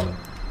 someone's coming.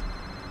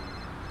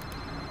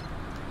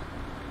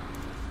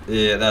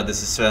 Yeah,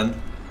 this is Sven.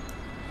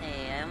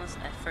 Hey,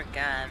 I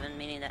forgot. I've been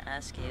meaning to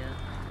ask you.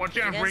 Watch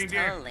Did out, you guys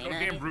reindeer. tell Lena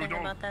Goddamn anything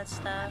Rudolph. about that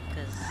stuff?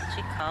 Because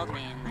she called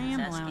me and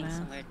was asking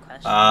some weird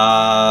questions.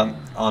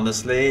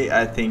 Honestly,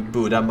 I think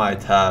Buddha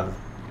might have.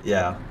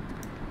 Yeah.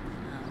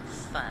 Oh,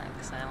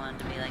 fuck. So I wanted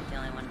to be like the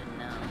only one to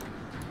know.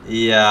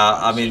 Yeah,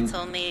 I mean.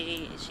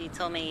 She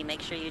told me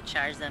make sure you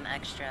charge them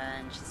extra,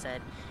 and she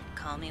said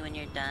call me when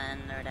you're done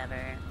or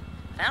whatever.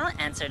 But I don't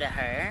answer to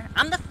her.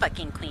 I'm the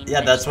fucking queen.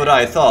 Yeah, bitch, that's what man.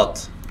 I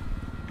thought.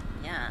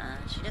 Yeah,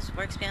 she just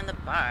works behind the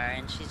bar,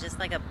 and she's just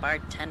like a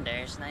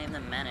bartender. She's not even the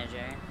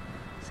manager.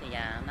 So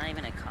yeah, I'm not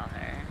even gonna call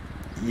her.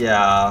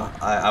 Yeah,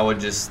 I would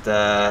just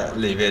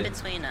leave Keep it.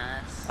 between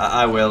us.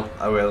 I will.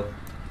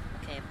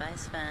 Okay, bye,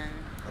 Sven.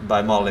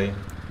 Bye, Molly.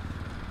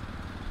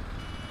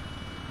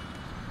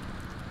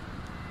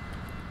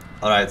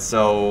 Alright,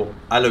 so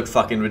I look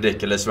fucking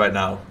ridiculous right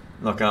now.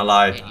 Not gonna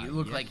lie. Yeah, you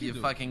look like you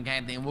fucking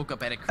goddamn woke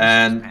up at a Christmas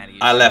And party.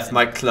 I left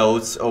my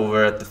clothes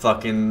over at the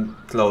fucking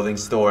clothing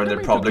store, and they're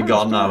probably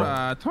gone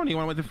now. Tony, you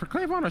want to wait for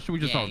Clavon, or should we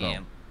just all go?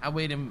 Yeah. I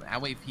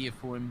wait here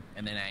for him,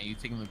 and then you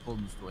take him to the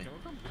clothing store.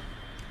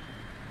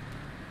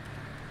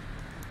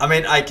 I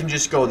mean, I can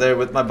just go there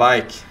with my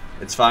bike.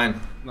 It's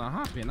fine. No,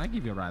 hop in. I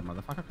give you a ride,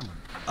 motherfucker. Come on.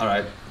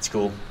 Alright, it's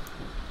cool.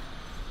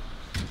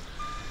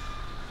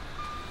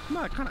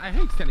 No, I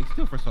hate standing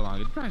still for so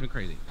long. It drives me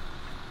crazy.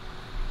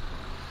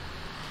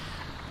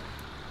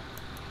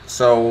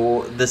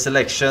 So, this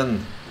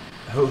election,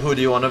 who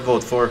do you want to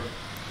vote for?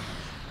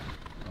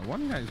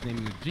 One guy's name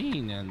is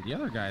Eugene, and the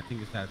other guy I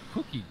think is that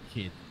Cookie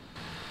Kid.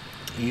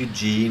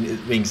 Eugene, it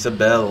rings a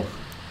bell.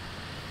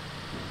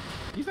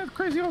 He's that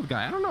crazy old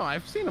guy. I don't know.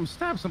 I've seen him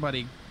stab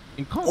somebody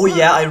in cold Oh blood.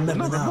 yeah, I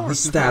remember Another now. He horse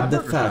stabbed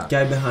the inside a fat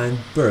burger guy behind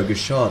Burger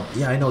Shot.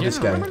 Yeah, I know shop. this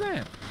Yeah, guy. remember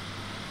that?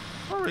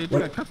 I really think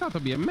What? that cuts out to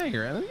be a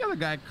mayor, and the other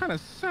guy kind of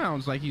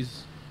sounds like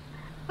he's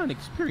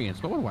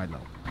unexperienced, but what do I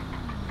know?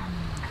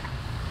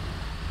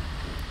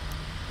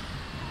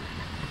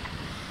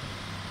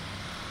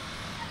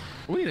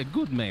 We need a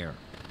good mayor.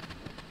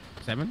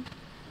 7.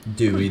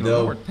 Do we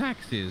though? Lower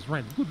taxes,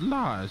 write good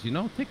laws, you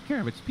know, take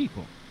care of its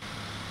people.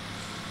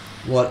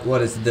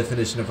 What is the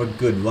definition of a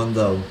good one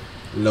though?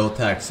 Low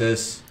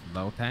taxes.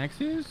 Low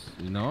taxes,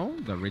 you know,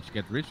 the rich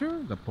get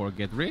richer, the poor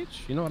get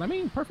rich. You know what I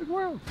mean? Perfect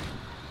world.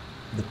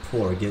 The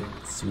poor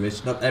gets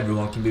rich. Not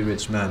everyone can be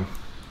rich, man.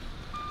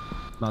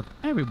 Not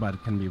everybody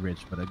can be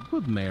rich, but a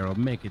good mayor will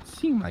make it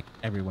seem like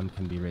everyone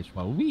can be rich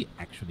while we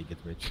actually get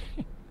rich.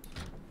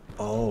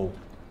 Oh,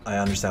 I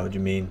understand what you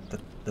mean.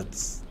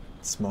 That's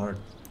smart.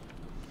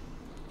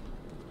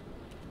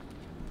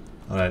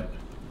 Alright.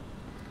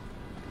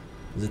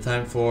 Is it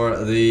time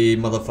for the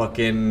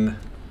motherfucking...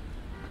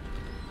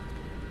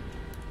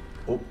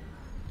 Oh.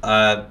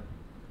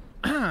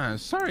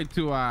 Sorry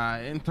to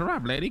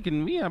interrupt, lady.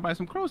 Can we buy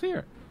some clothes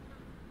here?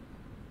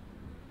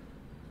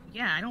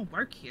 Yeah, I don't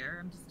work here.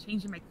 I'm just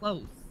changing my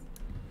clothes.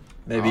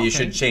 Maybe you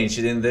should change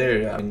it in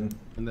there. I mean,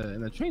 in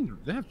the change,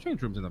 they have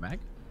change rooms in the back.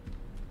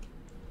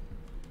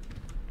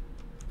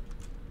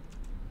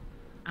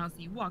 I don't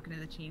see you walking to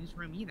the change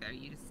room either.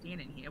 You just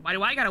standing here. Why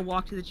do I gotta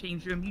walk to the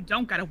change room? You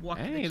don't gotta walk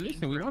to the Hey, change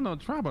listen, room. we don't know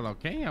trouble,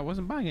 okay? I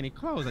wasn't buying any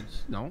clothes. I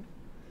just, saw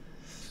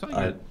your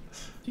Alright.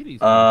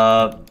 titties.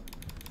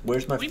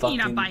 Where's my What do you fucking...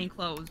 mean I'm buying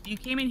clothes? You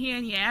came in here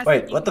and you asked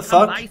Wait, if what you the could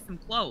come fuck? buy some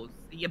clothes.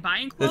 Are you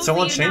buying clothes? Did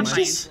someone or you're not change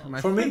buying this clothes?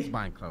 My for friend's me?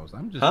 buying clothes.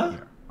 I'm just Huh?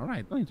 here.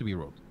 Alright, don't need to be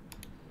rude.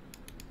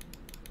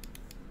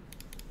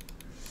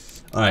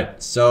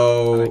 Alright,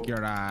 so... I like your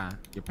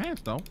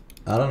pants, though.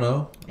 I don't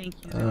know. Thank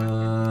you.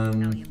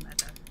 Italian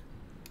leather.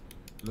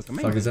 Look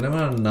amazing. Fuck, is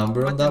anyone a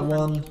number on that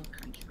one?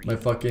 My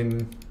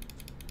fucking...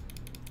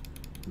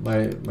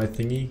 My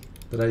thingy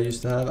that I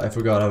used to have? I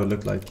forgot how it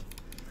looked like.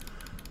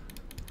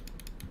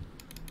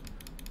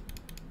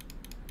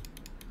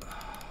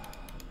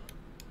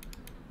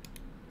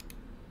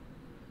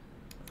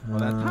 Well,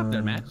 that top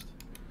there matched.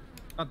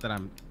 Not that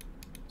I'm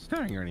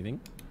staring or anything.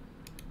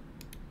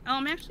 Oh,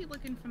 I'm actually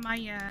looking for my,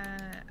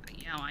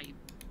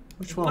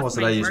 Which one was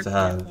it I used to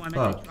have?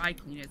 Fuck. Dry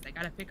cleaners. I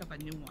gotta pick up a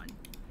new one.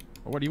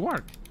 Where do you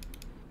work?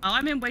 Oh,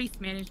 I'm in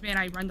waste management.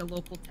 I run the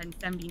local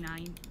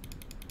 1079.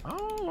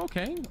 Oh,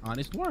 okay.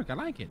 Honest work. I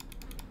like it.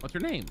 What's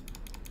your name?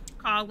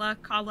 Carla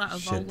Shit.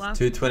 Avola.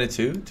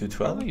 222?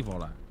 212?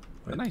 Avola.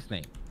 A nice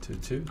name.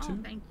 222? Oh,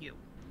 thank you.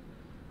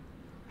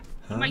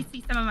 Huh? You might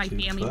see some of my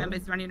family 212?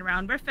 members running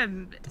around. We're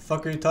from The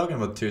fuck are you talking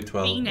about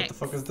 212? Phoenix. What the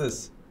fuck is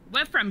this?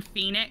 We're from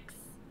Phoenix.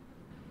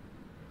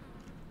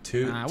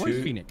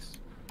 Where's Phoenix?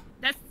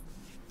 That's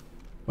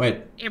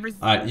Wait.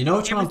 Arizona. Alright, you know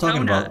which one I'm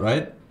talking about,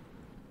 right?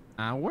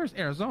 Where's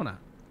Arizona?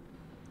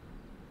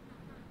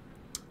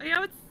 You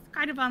know, it's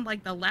kind of on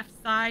like the left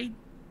side.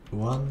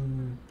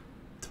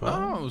 112?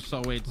 Oh,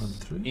 so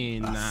it's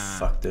in.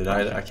 Fuck, dude,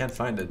 I can't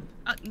find it.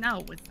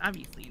 No, it's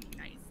obviously in the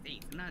United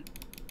States. I'm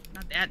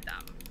not that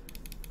dumb.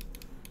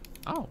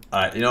 Oh.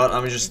 Alright, you know what?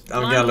 I'm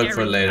gonna look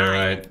for it later,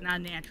 right? It's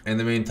not natural. In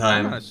the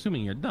meantime. I'm not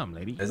assuming you're dumb,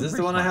 lady. Is this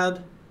the one I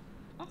had?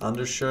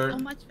 Undershirt. So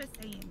much for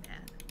saying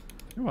that.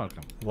 You're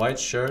welcome. White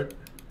shirt.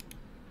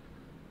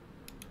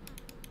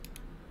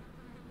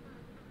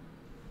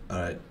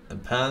 Alright,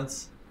 and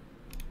pants.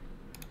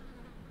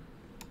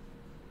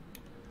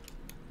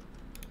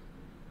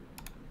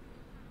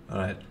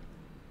 Alright.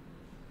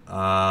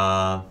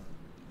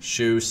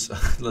 Shoes.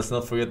 Let's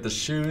not forget the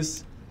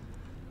shoes.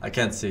 I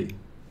can't see.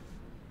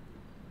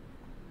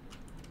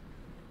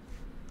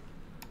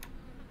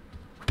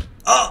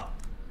 Oh!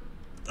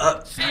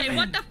 Hey,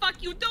 what the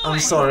fuck you doing? I'm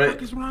sorry. What the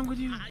fuck is wrong with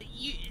you?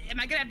 Am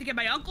I gonna have to get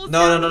my uncle's?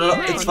 No.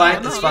 It's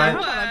fine. It's fine.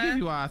 I'll give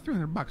you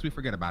 $300. We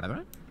forget about it,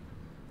 right?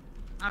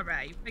 All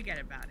right, forget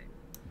about it.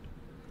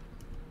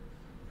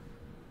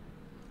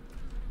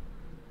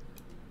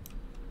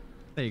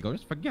 There you go.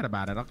 Just forget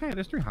about it. Okay,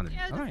 there's 300.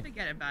 Yeah, All just right.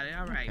 forget about it.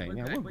 All right, Okay, we're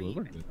yeah, good. we're good.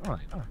 We're good. All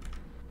right.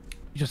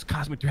 You just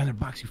cost me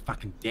 $300, you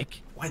fucking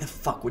dick. Why the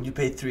fuck would you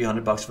pay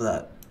 $300 for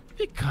that?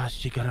 Because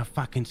she gonna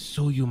fucking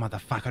sue you,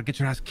 motherfucker. Get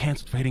your ass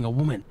canceled for hitting a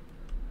woman.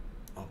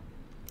 Oh.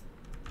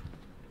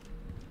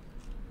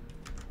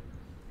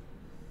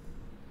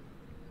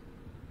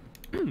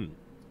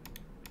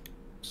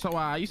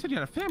 So, you said you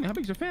had a family. How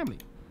big's your family?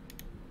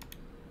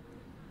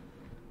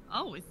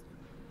 Oh, it's.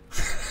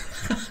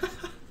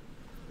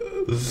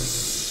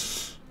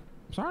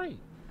 Sorry.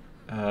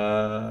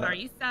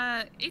 Sorry,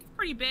 it's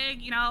pretty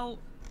big, you know.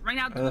 Right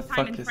now,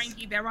 Time and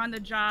Frankie, they're on the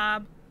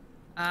job.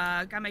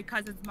 Got my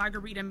cousins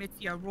Margarita,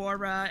 Mitzi,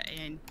 Aurora,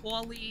 and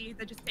Paulie.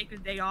 They're just taking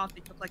a day off.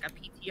 They took like a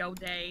PTO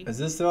day. Is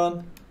this the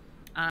one?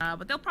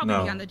 But they'll probably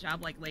be on the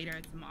job like later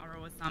tomorrow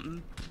or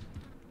something.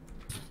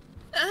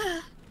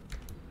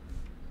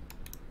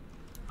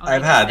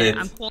 I've had it.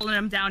 I'm calling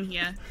them down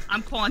here.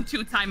 I'm calling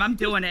 2-time. I'm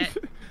doing it.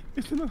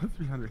 It's another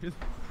 300.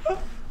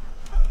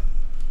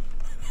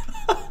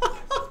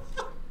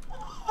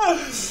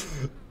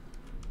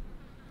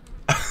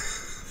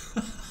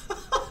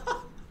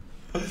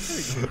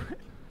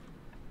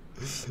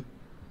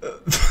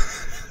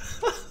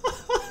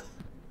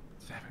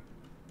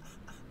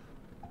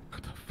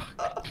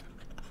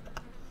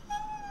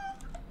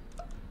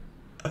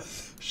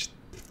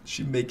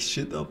 She makes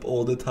shit up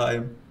all the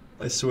time.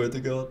 I swear to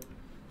God.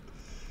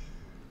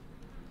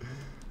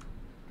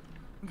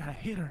 I'm gonna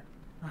hit her.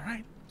 All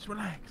right, just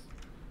relax.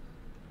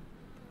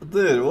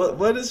 Dude,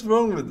 what is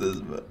wrong with this,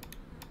 man?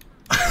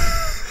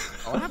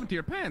 What happened to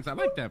your pants? I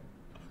like them.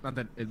 Not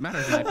that it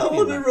matters. I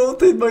want to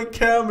rotate my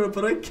camera,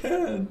 but I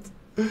can't.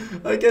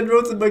 I can't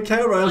rotate my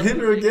camera. I'll hit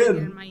her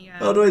again.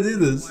 How do I do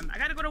this? I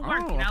gotta go to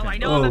work, you know. I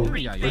know I'm a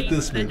free like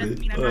this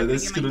maybe. Alright,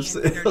 this is gonna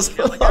say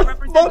I gotta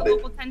represent the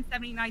local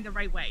 1079 the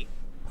right way.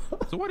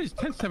 So what is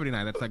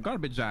 1079? That's a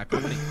garbage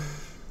company.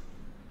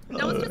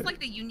 No, it's just like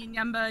the union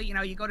number. You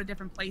know, you go to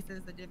different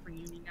places, the different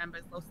union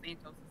numbers. Los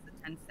Santos is the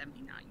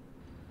 1079.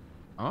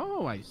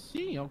 Oh, I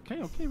see.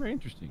 Okay, very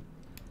interesting.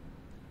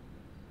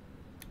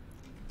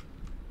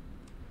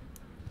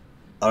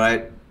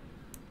 Alright.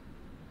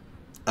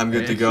 I'm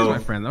good to go. My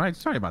friend. Alright,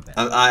 sorry about that.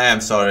 I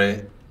am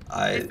sorry.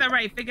 It's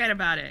alright, forget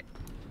about it.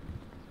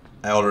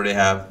 I already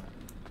have.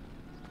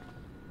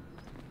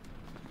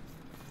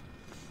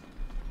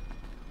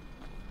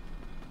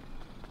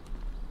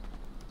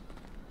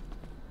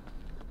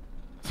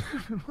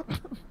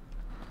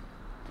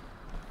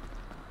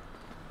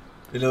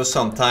 You know,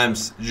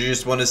 sometimes you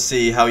just want to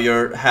see how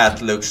your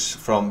hat looks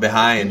from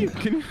behind.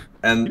 Can you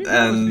and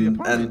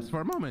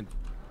for a moment.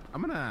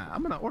 I'm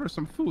gonna order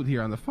some food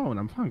here on the phone.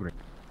 I'm hungry.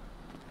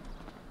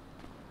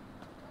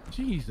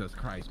 Jesus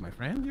Christ, my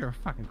friend, you're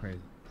fucking crazy.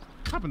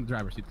 Hop in the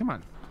driver's seat. Come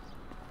on.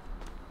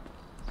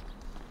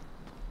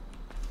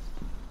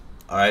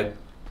 All right.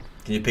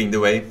 Can you ping the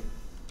way?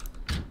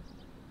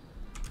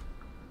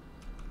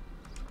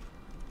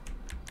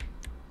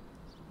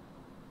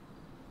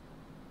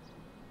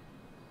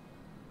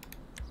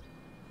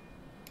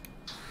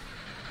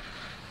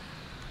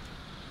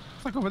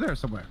 It's like over there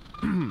somewhere.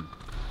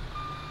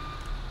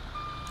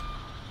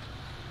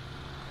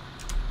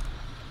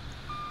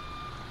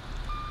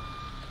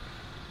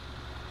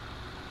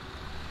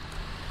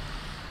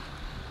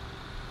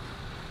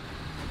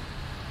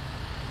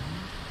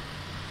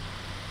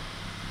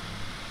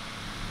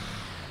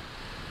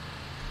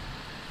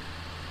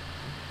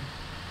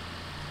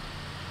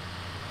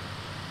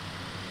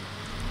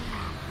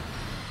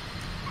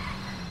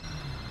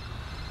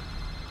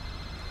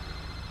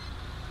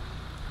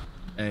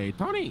 Hey,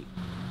 Tony.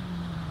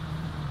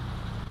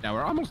 Yeah,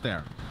 we're almost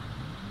there.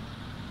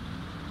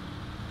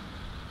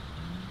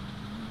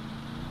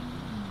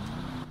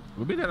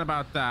 We'll be there in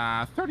about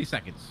 30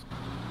 seconds.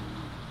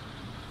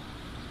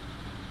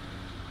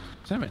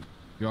 7,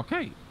 you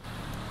okay?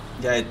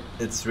 Yeah,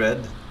 it's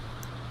red.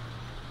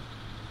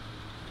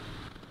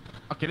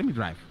 Okay, let me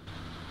drive.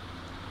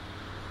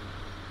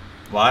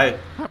 Why?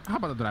 How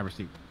about the driver's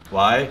seat?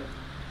 Why?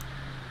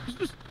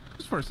 Just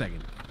for a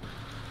second.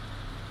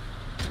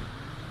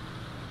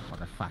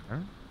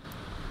 Motherfucker.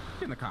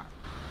 Get in the car.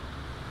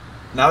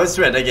 Now it's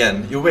red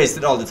again. You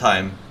wasted all the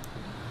time.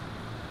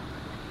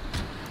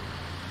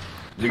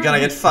 You're gonna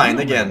get fined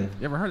again.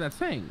 You ever heard that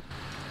saying?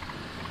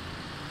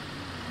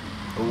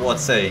 What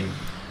saying?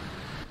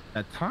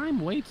 That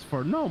time waits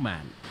for no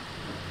man.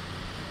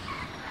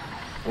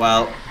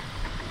 Well,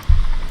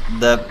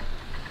 the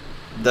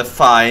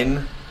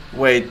fine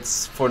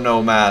waits for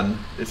no man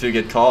if you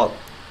get caught.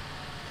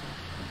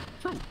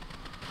 True.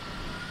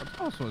 That's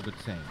also a good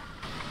saying.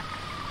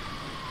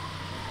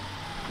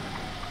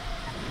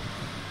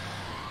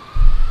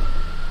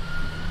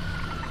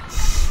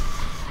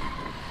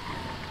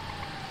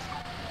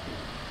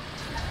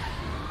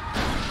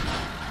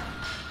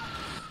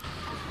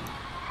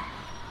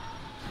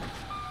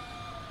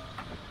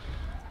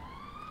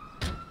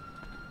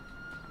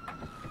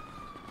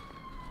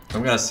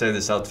 I'm gonna save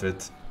this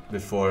outfit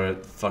before I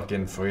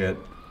fucking forget.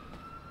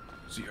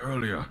 See,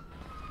 earlier,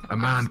 a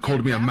man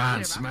called me a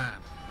man's man.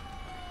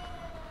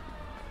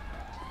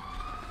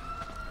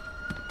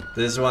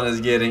 This one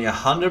is getting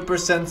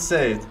 100%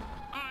 saved.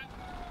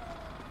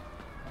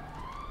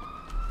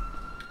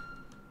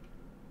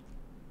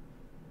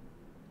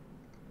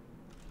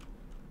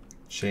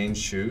 Change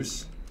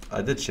shoes.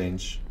 I did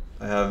change.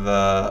 I have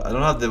I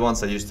don't have the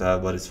ones I used to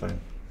have, but it's fine.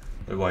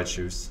 The white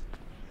shoes.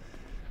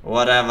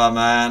 Whatever,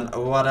 man.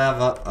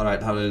 Whatever.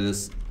 Alright, how do I do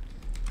this?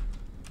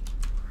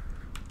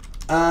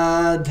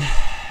 Add.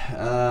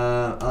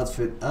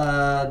 Outfit.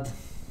 Add.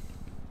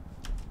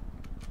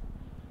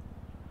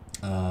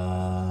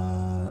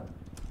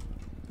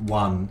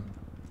 One.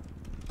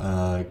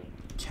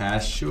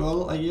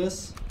 Casual, I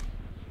guess.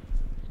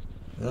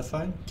 Is that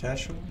fine?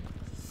 Casual?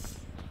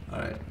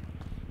 Alright.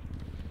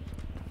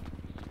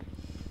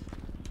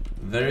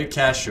 Very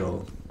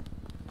casual.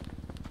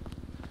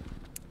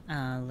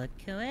 Oh, look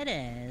who it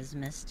is,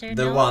 Mr.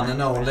 The No one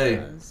and only.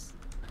 Eyebrows.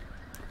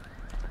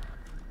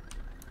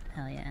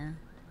 Hell yeah.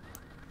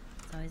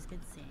 It's always good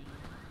seeing you.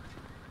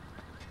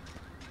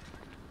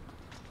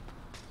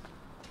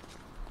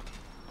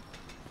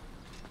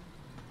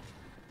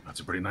 That's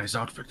a pretty nice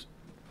outfit.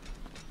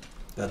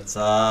 That's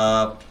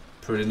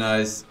pretty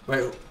nice.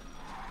 Wait.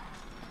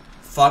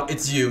 Fuck,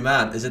 it's you,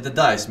 man. Is it the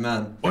dice,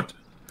 man? What?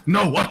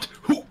 No, what?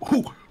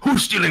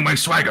 Who's stealing my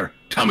swagger?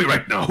 Tell me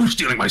right now, who's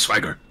stealing my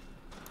swagger?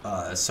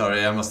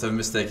 Sorry, I must have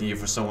mistaken you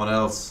for someone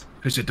else.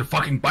 Is it the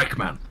fucking bike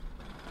man?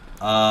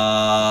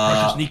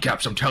 Crush his Uh,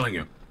 kneecaps, I'm telling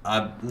you.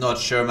 I'm not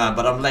sure, man,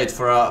 but I'm late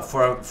for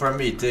a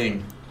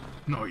meeting.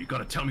 No, you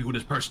gotta tell me who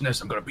this person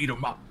is. I'm gonna beat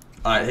him up.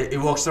 He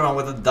walks around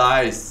with a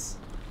dice.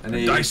 And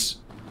A dice?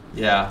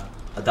 Yeah,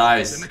 a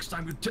dice. The next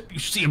time you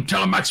see him,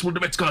 tell him Max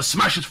Wildewitt's gonna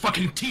smash his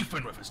fucking teeth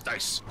in with his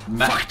dice.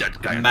 Fuck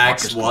that guy.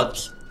 Max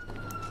what?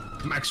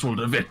 Max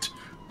Wildewitt.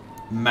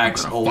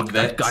 Max old fuck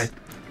that guy.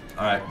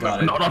 Alright,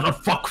 got it. No,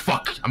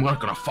 fuck. I'm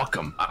not gonna fuck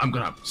him. I'm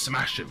gonna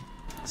smash him.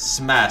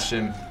 Smash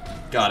him.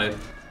 Got it.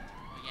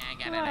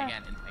 Yeah, I got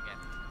it.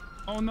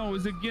 Oh no,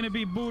 is it gonna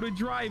be Buddha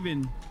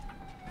driving?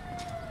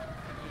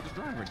 The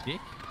driver, dick.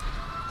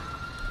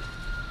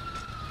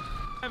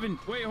 Evan,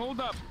 wait, hold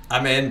up.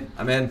 I'm in.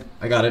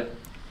 I got it.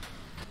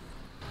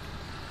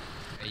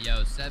 Hey,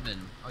 yo, 7.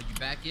 Oh, you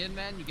back in,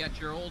 man? You got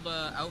your old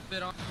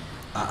outfit on?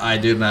 I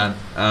do, man.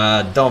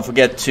 Don't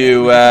forget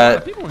to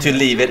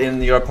leave it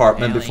in your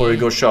apartment before you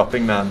go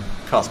shopping, man.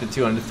 Cost me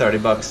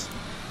 $230.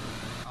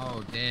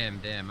 Oh,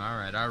 damn.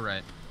 All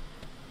right.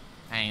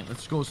 Hey,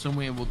 let's go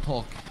somewhere and we'll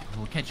talk.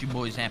 We'll catch you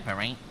boys up,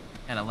 alright?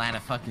 Got a lot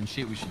of fucking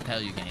shit we should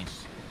tell you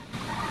guys.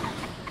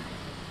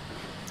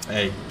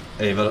 Hey,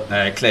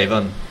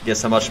 Clavon,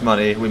 guess how much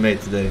money we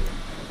made today?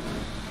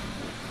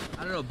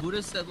 I don't know.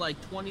 Buddha said like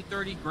 20,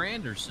 30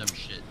 grand or some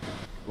shit.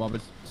 Well,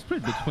 it's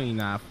split between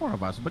 4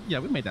 of us, but yeah,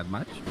 we made that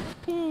much.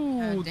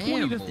 Ooh,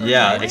 damn, 20 to 30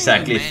 Yeah, grand.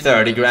 exactly,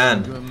 30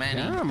 grand.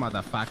 Yeah,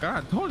 motherfucker.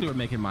 I told you we're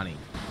making money.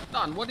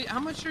 Don, how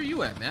much are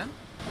you at, man?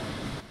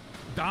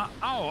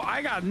 Oh,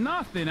 I got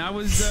nothing. I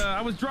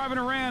was driving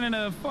around in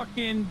a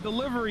fucking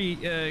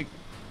delivery.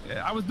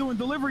 I was doing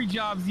delivery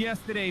jobs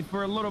yesterday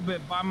for a little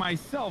bit by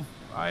myself.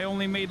 I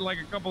only made like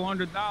a couple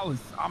 $100.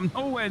 I'm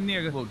nowhere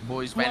near. Look,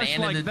 boys, by the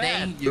end of the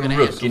that. day, you're gonna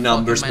have Rookie some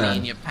numbers, fucking money man.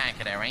 in your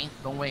pocket, alright?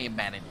 Don't worry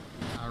about it.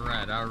 All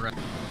right.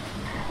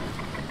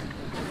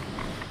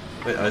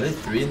 Wait, are they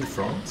 3 in the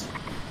front?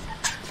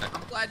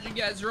 I'm glad you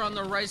guys are on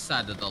the right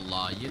side of the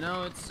law. You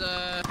know, it's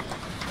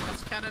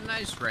kind of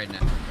nice right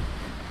now.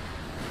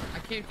 I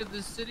came to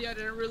this city. I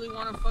didn't really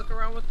want to fuck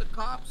around with the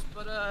cops,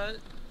 but I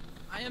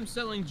am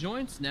selling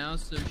joints now,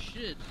 so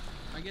shit.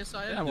 I guess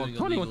I am Yeah, well, doing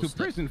Tony illegal went to stuff.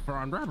 prison for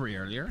armed robbery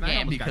earlier. and I Yeah,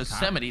 almost got because caught.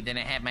 somebody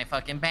didn't have my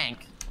fucking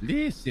bank.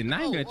 Listen,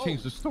 I ain't gonna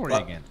change the story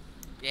again.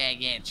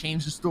 Yeah,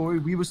 change the story.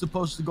 We were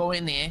supposed to go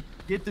in there,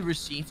 get the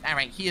receipts. All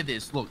right, hear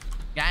this. Look,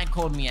 guy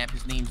called me up.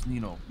 His name's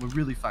Nino. We're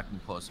really fucking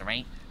close, all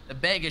right? The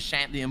beggar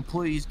shop, the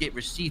employees get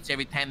receipts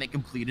every time they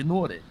complete an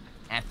order.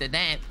 After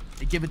that,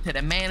 they give it to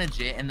the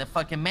manager, and the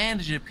fucking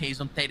manager pays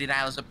them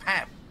 $30 a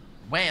pop.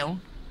 Well,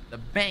 the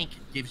bank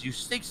gives you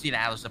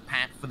 $60 a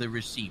pop for the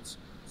receipts.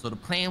 So the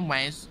plan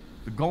was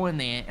to go in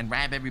there and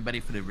rob everybody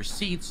for the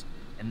receipts,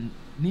 and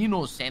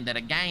Nino said that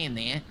a guy in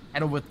there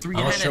had over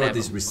 300 I'm not sure of what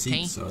these them,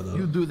 receipts okay? are, though.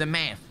 You do the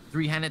math.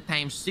 300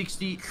 times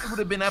 60, it would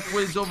have been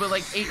upwards over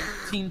like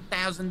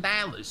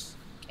 $18,000,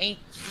 okay?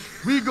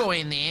 We go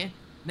in there.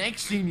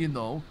 Next thing you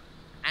know,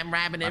 I'm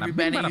robbing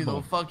everybody, you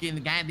know, fucking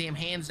goddamn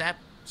hands up.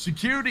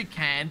 Security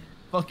card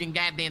fucking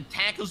goddamn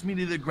tackles me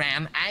to the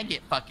ground. I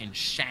get fucking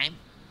shot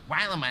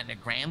while I'm on the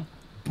ground.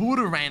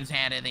 Buddha runs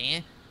out of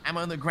there. I'm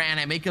on the ground.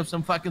 I make up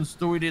some fucking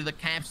story to the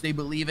cops. They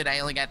believe it. I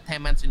only got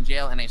 10 months in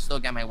jail, and I still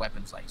got my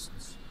weapons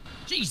license.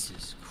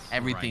 Jesus Christ.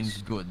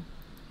 Everything's good.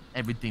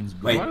 Everything's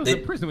good. Wait, While I was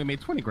in prison, we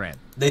made 20 grand.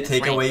 They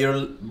take away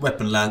your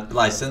weapon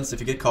license if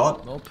you get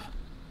caught? Nope.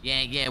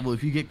 Yeah, well,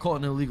 if you get caught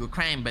in an illegal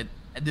crime, but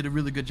I did a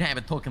really good job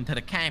at talking to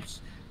the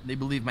cops. They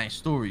believe my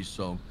stories,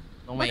 so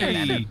don't worry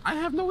about it. I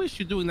have no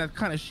issue doing that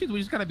kind of shit. We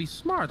just gotta be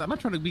smart. I'm not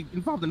trying to be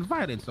involved in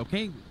violence,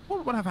 okay?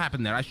 What would have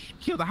happened there? I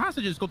kill the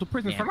hostages, go to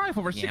prison for life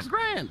over 6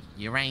 grand.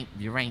 You're right.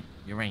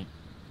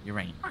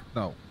 Fuck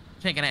no.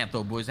 Check it out,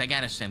 though, boys. I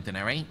got a something,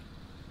 all right?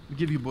 I'll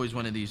give you boys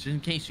one of these, in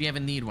case you ever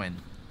need one.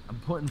 I'm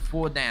putting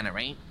 4 down, all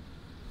right?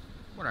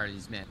 What are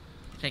these, man?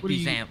 Check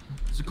these out.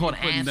 This is called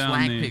ass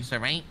flag picks, all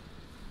right?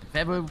 If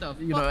ever,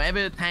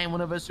 every time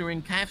one of us are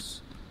in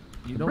cuffs,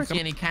 you don't see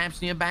any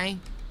cops nearby,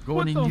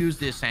 go in and use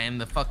this and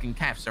the fucking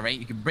cuffs, all right?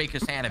 You can break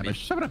us out of it.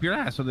 Shove it up your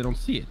ass so they don't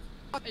see it.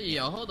 Hey,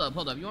 yo, hold up.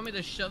 You want me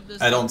to shove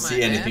this I don't up see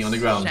my anything ass? on the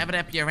ground. Shove it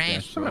up your ass, Yeah,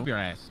 shove it up your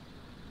ass.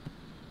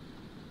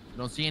 You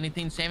don't see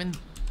anything, Seven?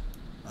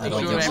 I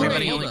don't Make sure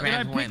everybody Wait, only did I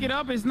grabs pick one. it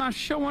up? It's not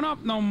showing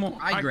up no more.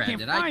 I grabbed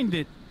can't it. find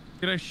it.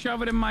 Did I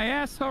shove it in my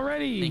ass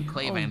already? I think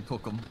Clayvan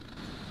took him.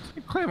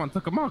 Clayman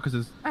took him out because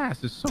his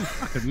ass is so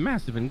fucking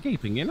massive and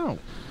gaping, you know?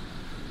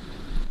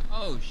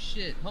 Oh,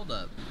 shit. Hold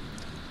up.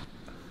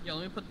 Yo,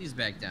 let me put these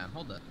back down.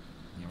 Hold up.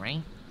 You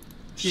right?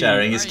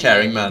 Sharing is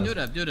caring, man. Do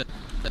it.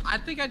 I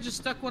think I just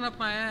stuck one up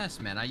my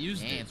ass, man. I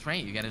used it. Yeah, that's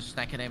right. You gotta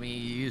stick it up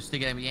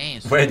your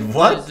ass. Wait,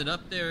 what? Is it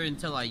up there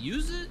until I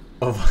use it?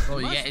 Oh,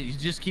 yeah, you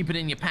just keep it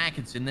in your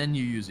pockets and then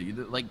you use it. You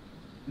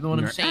know what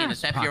I'm saying?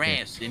 It's up your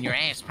ass, in your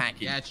ass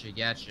pocket.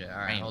 Gotcha.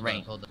 All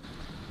right, hold up.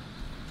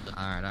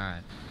 All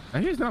right. Now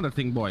here's another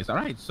thing, boys. All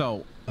right,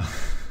 so,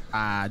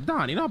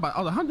 Don, you know about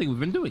all the hunting we've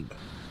been doing?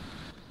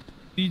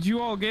 Did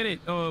you all get it?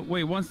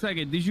 Wait, 1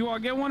 second. Did you all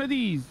get one of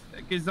these?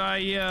 Because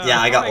yeah,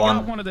 I got one. I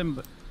got one of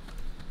them.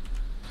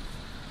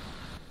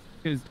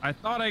 Because I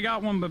thought I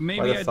got one, but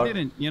maybe I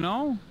didn't. You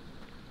know.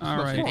 All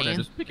right.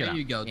 Just pick it up.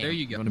 There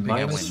you go.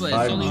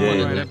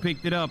 Right, I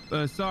picked it up.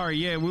 Sorry,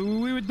 yeah,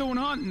 we were doing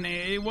hunting.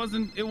 It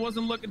wasn't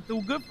looking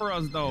too good for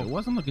us though. It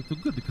wasn't looking too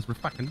good because we're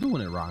fucking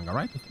doing it wrong. All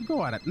right. If we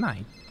go out at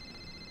night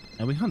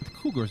and we hunt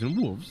cougars and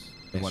wolves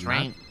and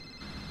whatnot,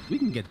 we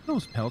can get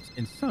those pelts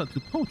and sell it to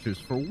poachers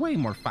for way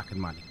more fucking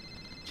money.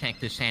 Check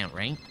this out,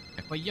 right?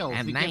 But yo,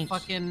 if we get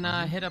fucking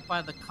hit up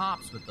by the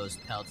cops with those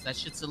pelts, that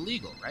shit's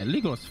illegal, right?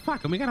 Illegal as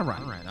fuck, and we gotta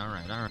run. All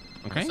right.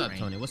 Okay. What's up,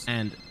 Tony?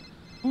 And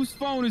whose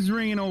phone is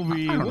ringing over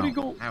here? What do you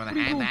go?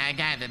 I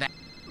got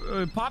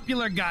it.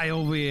 Popular guy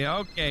over here.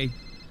 Okay.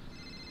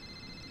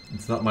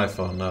 It's not my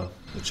phone, no.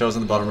 It shows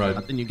in the bottom right.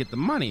 But then you get the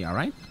money, all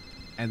right?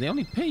 And they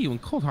only pay you in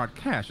cold hard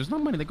cash. There's no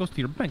money that goes to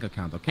your bank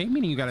account, okay?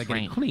 Meaning you gotta get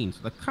it clean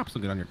so the cops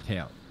don't get on your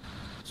tail.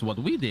 So what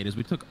we did is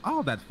we took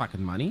all that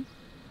fucking money,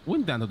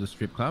 went down to the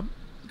strip club,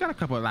 got a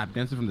couple of lap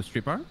dances from the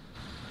stripper,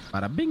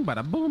 bada bing,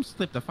 bada boom,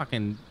 slipped the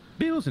fucking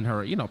bills in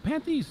her,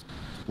 panties,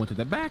 went to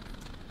the back,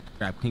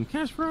 grabbed clean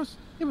cash for us.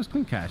 It was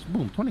clean cash.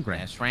 Boom, 20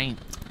 grand. That's right.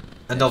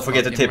 And don't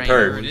forget to tip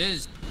her. It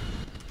is.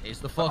 It's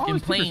the fucking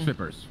plane.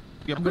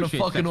 I'm gonna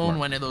fucking own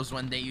one of those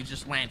one day. You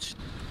just went.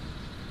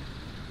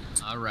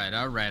 All right.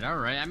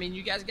 I mean,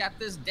 you guys got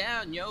this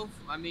down, yo.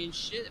 I mean,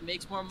 shit, it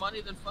makes more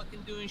money than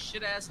fucking doing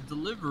shit-ass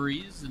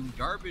deliveries and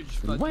garbage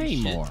fucking Way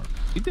shit. more.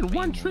 We did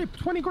one trip,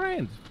 20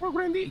 grand, 4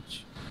 grand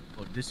each.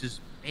 Look, this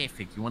is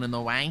perfect. You wanna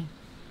know why?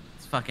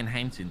 It's fucking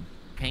hunting,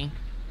 okay?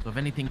 So if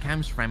anything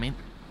comes from it,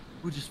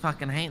 we're just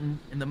fucking hunting,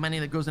 and the money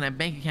that goes in our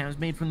bank account is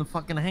made from the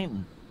fucking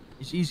hunting.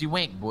 It's easy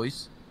work,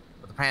 boys.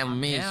 But the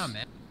problem is,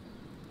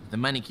 the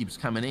money keeps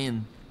coming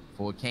in,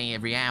 4K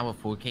every hour,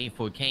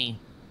 4K,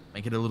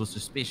 make it a little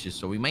suspicious.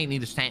 So we might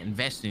need to start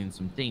investing in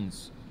some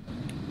things.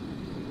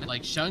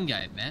 Like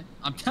Shungite, man.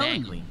 I'm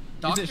telling you.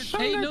 Dr. Is it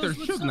K Shungite knows or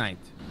what's up. Shungite?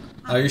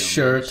 Are you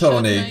sure,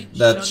 Tony,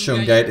 that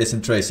Shungite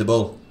isn't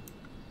traceable?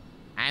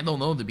 I don't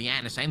know, to be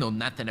honest. I know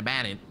nothing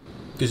about it.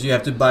 Because you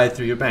have to buy it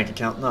through your bank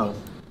account now.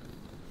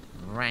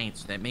 Right,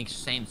 that makes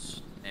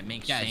sense. That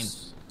makes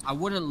sense. I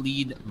wouldn't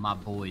lead my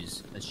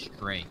boys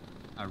astray,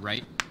 all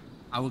right?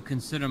 I would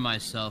consider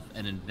myself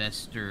an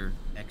investor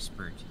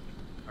expert,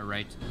 all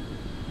right?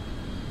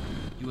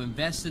 You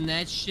invest in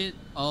that shit,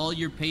 all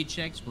your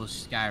paychecks will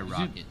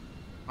skyrocket.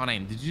 Hold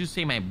on, did you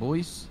say my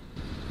boys?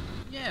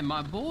 Yeah,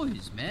 my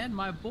boys, man,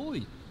 my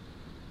boys.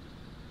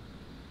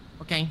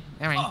 Okay,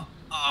 all right.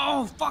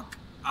 Oh fuck!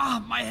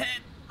 Ah, my head.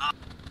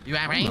 You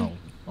all right?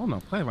 Oh no,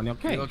 Clavon, you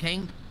okay? You okay?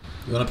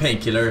 You want a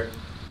painkiller?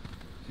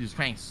 Jesus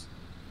Christ.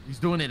 He's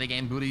doing it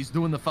again, Buddha. He's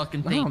doing the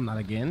fucking thing. No, not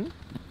again.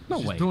 No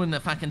He's way. just doing the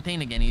fucking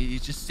thing again. He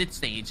just sits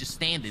there. He's just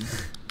standing.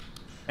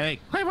 Hey,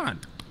 Clavon.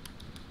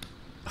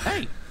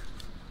 Hey.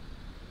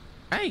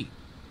 Hey.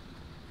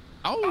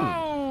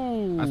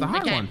 Oh. That's a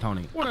hard one,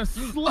 Tony. What a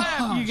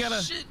slap! You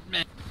gotta. Shit,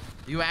 man.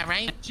 You all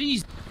right?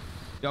 Jeez.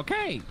 You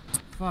okay?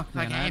 Fuck,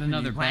 man. Fuck, I had Anthony,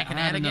 another you blacking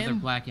out another again?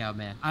 blackout,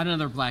 man. I had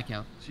another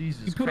blackout.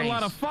 Jesus You put Christ. a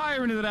lot of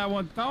fire into that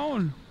one,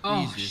 Tone.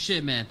 Oh Jesus.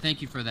 shit, man.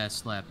 Thank you for that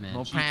slap, man.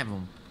 No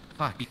problem.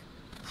 Fuck.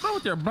 How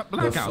with your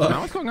blackout fuck?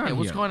 now? What's going on Hey, here?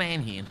 what's going on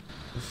here?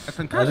 A I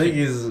concussion. think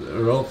he's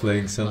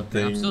role-playing Look,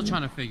 something. man, I'm still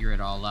trying to figure it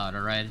all out,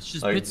 alright? It's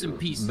just like bits and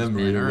pieces,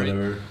 memory man, or alright?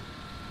 whatever.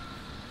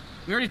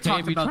 We already Hey, talked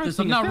have you about tried this.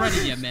 I'm seeing not a ready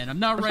therapist? yet, man. I'm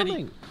not Or ready.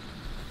 something?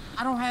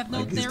 I don't have no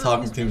Like he's therapist.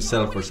 talking to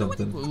himself or What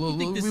something. do you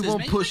think this We is, won't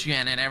man? push you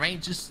on it,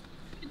 alright? Just,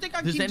 You think I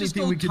if there's can just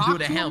anything go we can talk do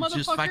to him, help,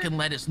 just motherfucker? fucking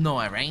let us know,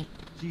 alright?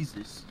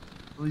 Jesus.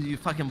 Well, you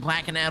fucking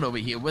blacking out over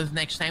here. What's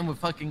next time we're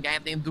fucking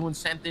goddamn doing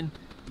something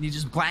and you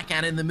just black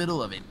out in the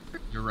middle of it?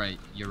 You're right.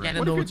 You're right. Yeah,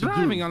 What know if what you're to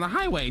do. driving on the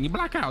highway and you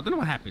black out? Then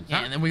what happens? Yeah,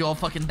 huh? and then we all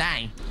fucking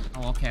die.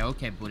 Oh,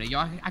 okay, Buddha. Yo,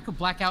 I could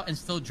black out and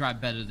still drive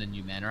better than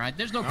you, man. All right,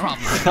 there's no problem.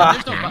 There's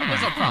no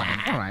problem.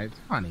 All right,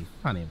 funny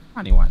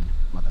one,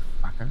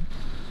 motherfucker.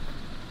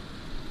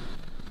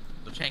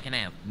 So check it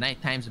out.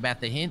 Nighttime's about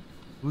to hit.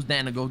 Who's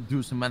down to go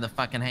do some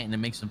motherfucking hunting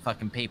and make some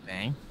fucking paper,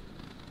 eh?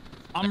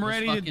 I'm Let's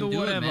ready to fucking do do it,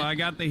 whatever. man. I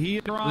got the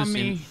heater on Listen,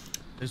 me.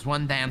 there's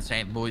one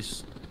downside,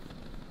 boys.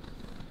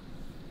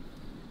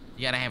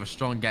 You gotta have a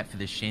strong gut for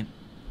this shit.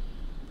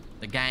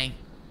 The guy,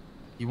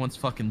 he wants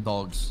fucking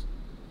dogs.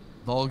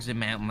 Dogs and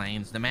mountain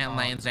lions. The mountain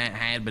lions aren't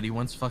hard, but he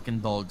wants fucking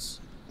dogs.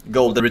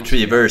 Golden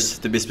retrievers,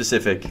 to be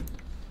specific.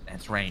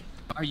 That's right.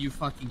 Are you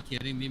fucking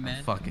kidding me, man?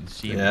 I'm fucking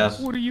serious.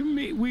 Yeah. What do you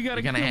mean? We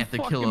gotta You're gonna have to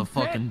kill a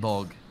fucking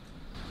dog.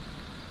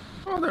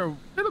 Oh,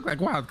 they look like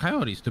wild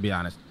coyotes, to be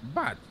honest.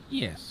 But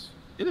yes,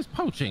 it is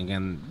poaching,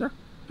 and they're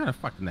kind of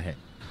fucked in the head.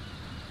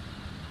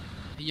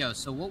 Hey, yo,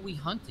 so what we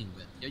hunting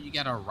with? Yo, you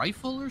got a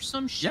rifle or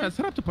some shit? Yeah, let's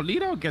head up to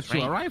Polito, get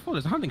you a Right. rifle.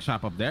 There's a hunting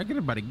shop up there. Get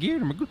everybody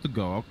geared, and we're good to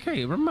go.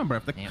 Okay, remember,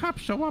 if the Yeah.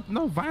 cops show up,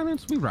 no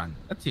violence, we run.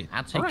 That's it.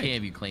 I'll take All right. care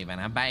of you, Cleveland.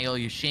 I'll buy all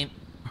your shit.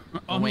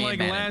 Don't worry Unlike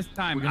about it. last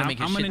time, We're gonna make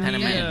a I'm shit gonna ton of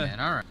need money. Yeah, man.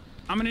 All right.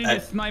 I'm gonna need Hey.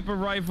 a sniper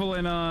rifle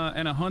and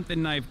a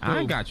hunting knife. I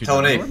too. got you,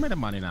 Tony. We're made of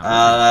money now.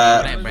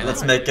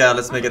 Let's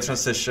make a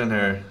transition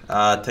here.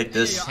 Take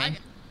this, Hey, yo,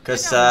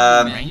 cause I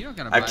got one, man. You don't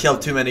gotta I've buy killed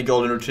it. too many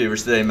golden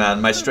retrievers today,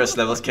 man. My stress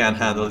levels can't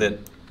handle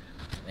it.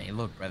 Hey,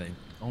 look, brother.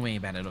 Don't worry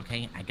about it,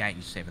 okay? I got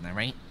you, Seven,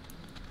 alright?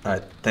 All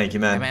right, thank you,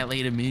 How man. about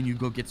later, me and you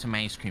go get some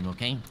ice cream,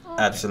 okay? Get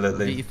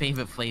Absolutely. your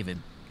favorite flavor.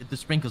 Get the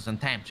sprinkles on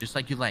top, just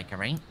like you like,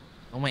 alright?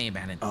 Don't worry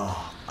about it.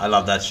 Oh, I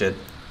love that shit.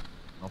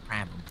 No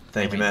problem.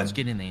 Thank you, Alright, man. Let's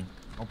get in there.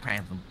 No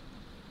problem.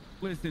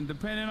 Listen,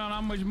 depending on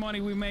how much money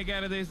we make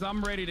out of this,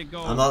 I'm ready to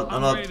go. I'm not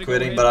ready to go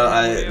quitting, hit but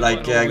I that like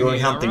airport over going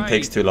here, hunting alright?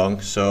 takes too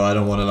long, so I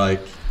don't want to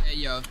like. Hey,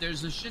 yo, if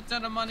there's a shit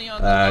ton of money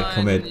on the line,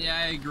 commit. yeah,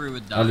 I agree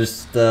with that. I'll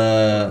just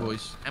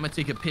Boys, I'm gonna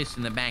take a piss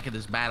in the back of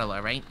this battle,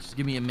 alright? Just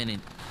give me a minute.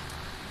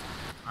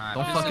 Alright,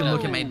 Don't piss fucking it look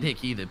up. at my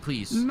dick either,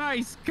 please.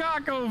 Nice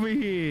cock over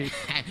here.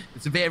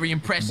 It's a very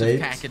impressive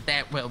Bait? cock at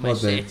that, well, What my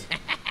shit. bait?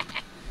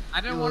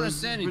 I didn't want to It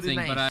say was pretty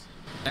anything, but nice.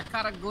 I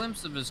caught a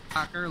glimpse of his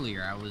cock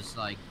earlier. I was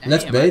like,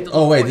 Let's damn, I bait? have to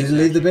Oh, look wait, twice did you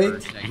leave the actually for a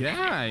bait? second.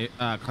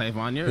 Yeah,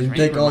 Clavon, yours. You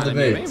take all the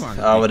bait.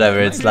 Whatever.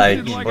 It's like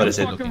This is like what a is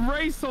it? fucking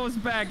racehorse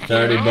back here.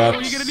 30 Oh,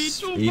 bucks you're gonna need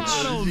 2 each.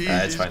 bottles.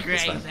 It's fine. It's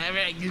Christ, fine.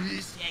 alright, give me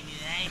a second,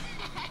 eh?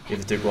 If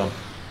you took one.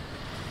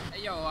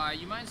 Hey, yo,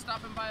 you mind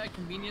stopping by a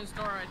convenience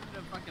store? I need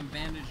to fucking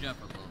bandage up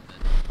a little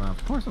bit.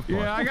 Of course.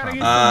 Yeah, I gotta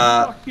get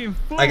Uh, some fucking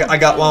food. I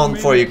got one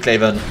man. for you,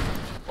 Cleveland.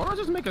 Or I'll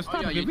just make a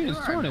stop yeah, at you convenience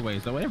do, store alright.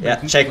 anyways. That way Yeah,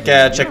 everybody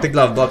can check the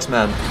glove box,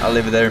 man. I'll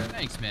leave it there.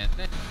 Thanks, man.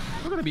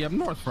 We're gonna be up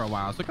north for a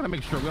while, so gotta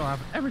make sure we all have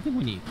everything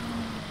we need.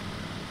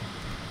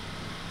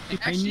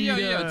 Actually, yo, I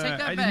take that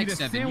just back, need a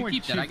Seven. You sandwich.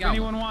 keep that. I If got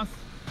anyone one. wants,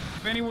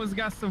 if anyone's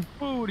got some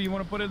food, you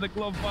want to put it in the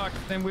glove box,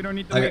 then we don't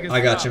need to make a I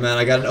got stop. you, man.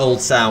 I got an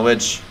old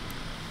sandwich.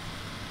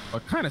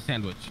 What kind of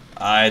sandwich?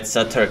 It's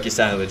a turkey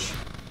sandwich.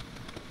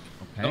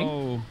 Okay.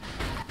 Oh,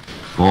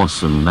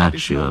 Forsen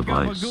match your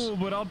voice.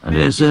 And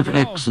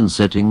SFX and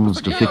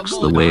settings to fix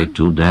the way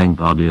too dang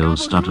audio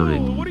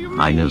stuttering.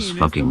 Minus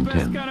fucking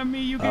 10.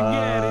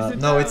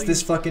 No, it's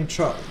this fucking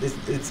truck.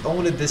 It's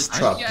only this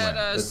truck I got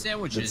that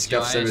sandwiches.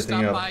 scuffs yo, I everything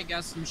stopped up. by,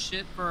 got some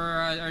shit for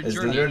our It's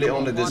journey. literally Come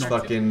on, only this one or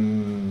two.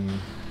 fucking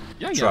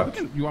Yeah, truck.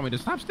 you want me to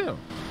stop still?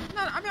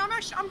 No, I mean,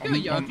 I'm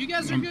good, yo. If you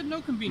guys are good,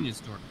 no convenience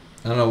store.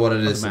 I don't know what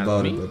it is Doesn't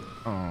about matter it, to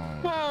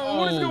but Whoa,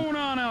 what is going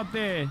on out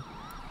there?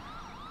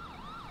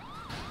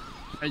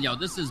 Hey, yo,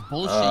 this is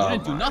bullshit. Oh you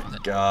didn't do my nothing.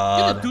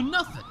 God. You didn't do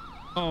nothing.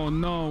 Oh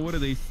no, what are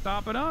they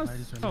stopping us?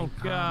 Oh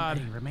God.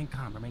 Hey, remain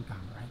calm, right?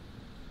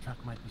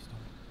 Truck might be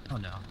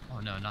stolen. Oh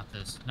no, not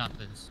this, not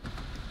this.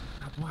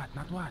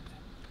 Not what?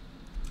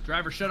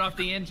 Driver, shut off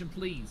the engine,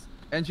 please.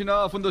 Engine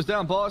off, windows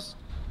down, boss.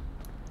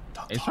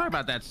 Hey, sorry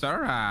about that,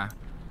 sir.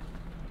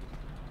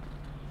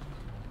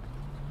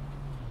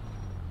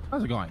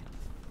 How's it going?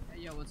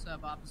 Hey, yo, what's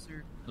up,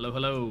 officer? Hello,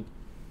 hello.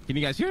 Can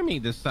you guys hear me?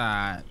 This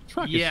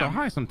truck is so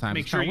high sometimes.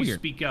 Make it's sure you weird.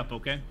 speak up,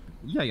 okay?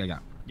 Yeah. Yeah.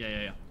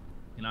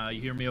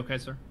 You hear me okay,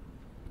 sir?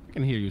 I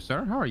can hear you,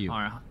 sir. How are you? All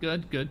right,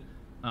 good.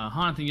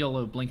 Jonathan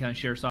Yolo, Blaine County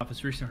Sheriff's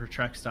Office. Reason for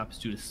track stop is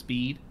due to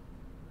speed.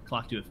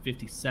 Clock to a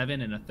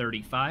 57 and a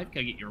 35. Can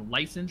I get your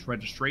license,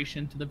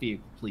 registration to the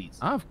vehicle, please?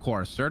 Of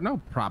course, sir. No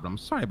problem.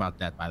 Sorry about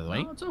that, by the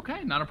way. No, it's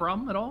okay. Not a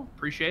problem at all.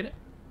 Appreciate it.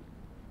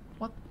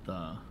 What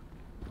the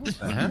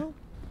hell?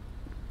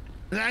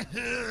 I'm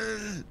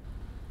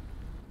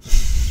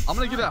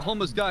gonna give that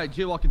homeless guy a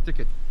jaywalking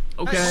ticket.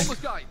 Okay. Hey, homeless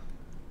guy.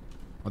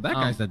 Well, that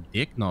guy's a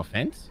dick. No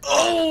offense.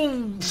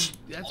 Oh!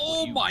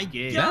 Oh my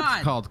God!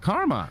 That's called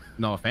karma.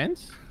 No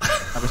offense.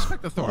 I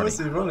respect authority. Why is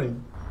he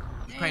running?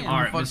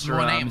 All right,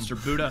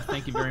 Mr. Buddha,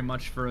 thank you very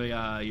much for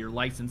your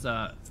license.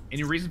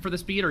 Any reason for the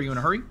speed? Are you in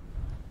a hurry?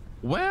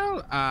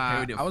 Well,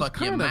 I was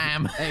kind of...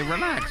 Hey,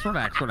 relax.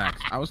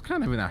 I was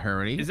kind of in a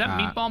hurry. Is that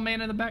Meatball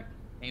Man in the back?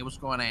 Hey, what's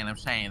going on? I'm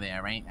saying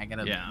there, right? I got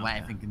a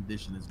laughing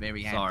condition. It's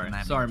very hard.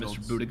 Sorry,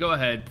 Mr. Buddha. Go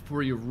ahead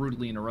before you're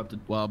rudely interrupted.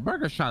 Well,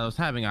 Burger Shot was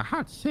having a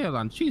hot sale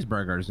on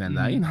cheeseburgers, and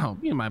you know,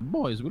 me and my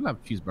boys, we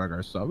love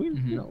cheeseburgers, so we,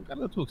 you know, got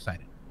a little too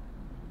excited.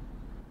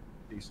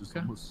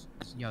 Okay.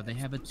 Yo, they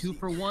have a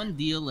 2-for-1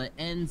 deal that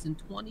ends in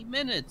 20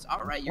 minutes.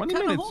 All right, you're 20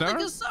 kind of minutes, holding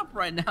sir? us up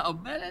right now,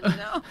 man. You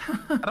know?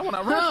 I don't want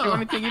to rush you or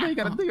anything. You know, you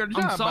got to do your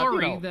job. I'm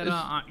sorry but, you know,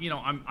 that you know,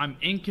 I'm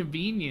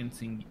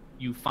inconveniencing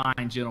you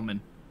fine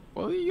gentlemen.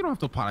 Well, you don't have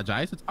to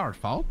apologize. It's our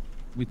fault.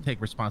 We take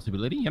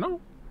responsibility, you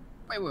know?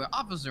 Wait,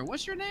 officer,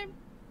 what's your name?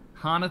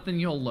 Jonathan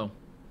Yolo.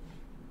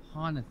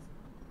 Jonathan.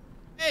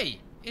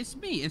 Hey, it's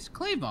me. It's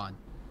Clavon.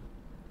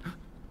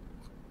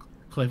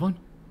 Clavon?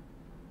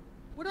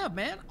 What up,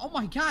 man? Oh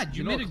my God,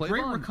 you made a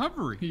great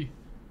recovery.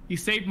 He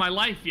saved my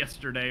life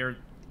yesterday, or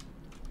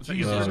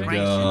Jesus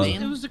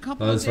Christ. It was a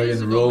couple That's of days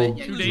fucking ago, roll,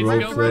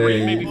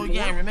 man. Oh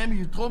yeah, I remember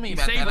you told me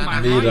about that.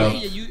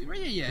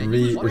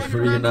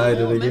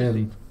 Reunited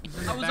again.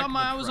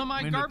 I was on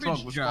my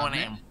garbage job,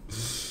 man.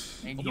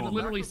 You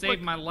literally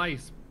saved my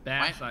life,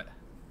 Bass.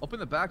 Open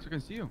the back so I can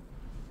see you.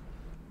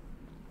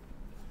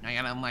 I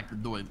gotta unlock the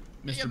door.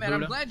 Mr. Yeah, man,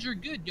 Buddha? I'm glad you're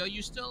good, yo.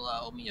 You still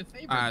owe me a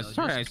favor, though.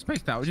 Sorry, I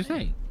spaced out. What'd you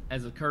say?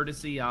 As a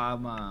courtesy,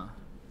 I'm gonna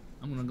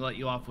let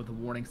you off with a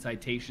warning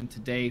citation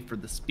today for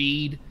the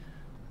speed.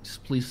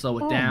 Just please slow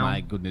it down. Oh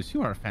my goodness,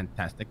 you are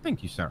fantastic.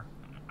 Thank you, sir.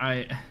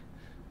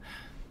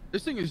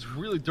 This thing is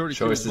really dirty.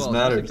 Choices too,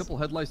 matter. A couple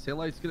headlights,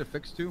 taillights, get it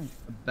fixed too.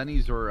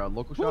 Benny's or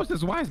local shop. Who is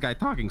this wise guy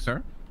talking,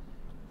 sir?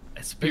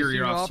 A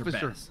superior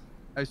officer.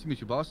 Nice to meet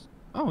you, boss.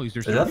 Oh, he's your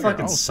Is that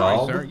fucking sorry,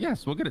 Saab? sir.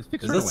 Yes, we'll get it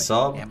fixed Is right that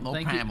away.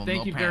 Saab? Yeah,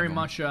 thank you very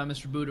much,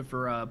 Mr. Buddha,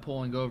 for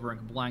pulling over and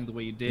complying the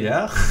way you did.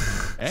 Yeah?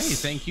 Hey,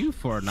 thank you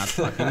for not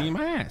fucking me in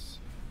my ass.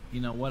 You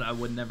know what? I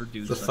would never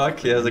do The such fuck?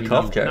 a He has a thing.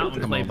 cop Not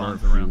character. when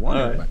Clavon's around.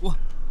 Alright.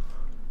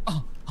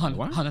 Oh,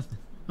 Jonathan.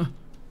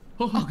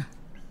 What's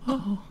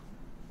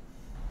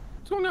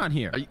going on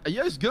here? Are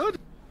you guys good?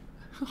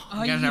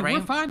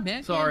 We're fine,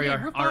 man. Sorry,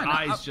 Yeah, we're our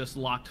fine. eyes just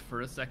locked for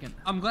a second.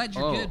 I'm glad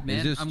you're good, man.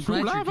 Is this I'm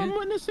true glad love you're I'm good.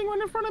 witnessing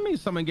right in front of me?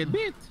 Someone get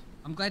bit.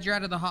 I'm glad you're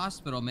out of the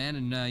hospital, man,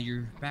 and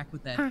you're back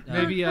with that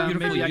Maybe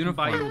beautiful I can uniform.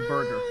 buy you a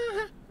burger.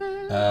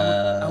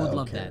 I would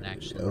love okay. that,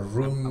 actually.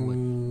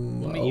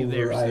 Room We'll meet you over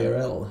there soon.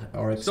 IRL.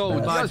 RX So,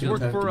 you guys work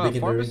for a beginner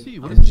pharmacy?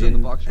 What is it in the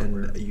engine box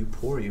and over?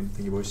 Euporium.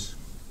 Thank you, boys.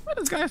 Well,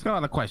 this guy's got a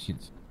lot of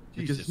questions.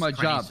 Because it's my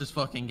job. This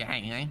fucking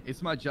guy, eh?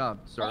 It's my job,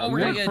 sir. Oh, we're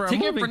gonna get a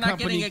ticket for not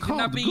company not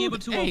called being able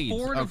Good to AIDS,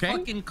 afford okay? a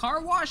fucking car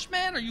wash,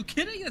 man? Are you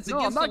kidding? That's No,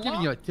 I'm against not the giving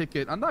law. you a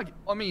ticket.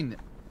 I mean,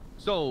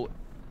 so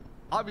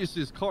obviously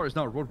his car is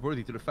not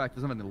roadworthy to the fact it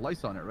doesn't have any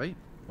lights on it, right?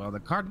 Well,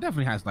 the car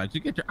definitely has lights. You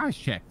get your eyes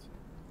checked.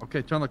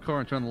 Okay, turn on the car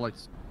and turn on the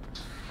lights.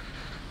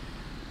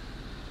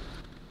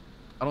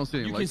 I don't see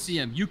any You lights. can see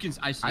him.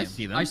 I see him.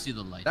 see them. I see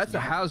the lights. That's a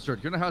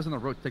hazard. You're not hazard on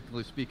the road,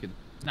 technically speaking.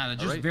 No, they're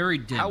just Alright? very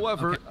dim.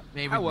 However, Okay.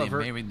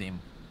 Very dim.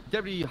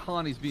 Deputy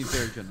Hani's being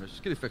very generous.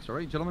 Just get it fixed, all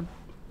right, gentlemen?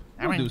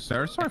 Will do,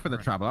 sir. Sorry for the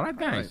trouble. All right,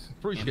 All right. guys.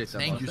 Appreciate that.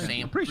 Thank boss. you,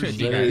 Sam. Appreciate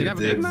you Very guys. Have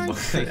a good dim. night. I'll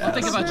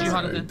think about you,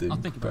 Jonathan. Dim I'll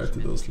think about compared to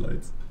you. those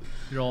lights.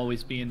 You'll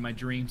always be in my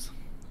dreams.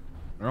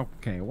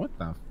 Okay, what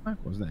the fuck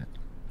was that?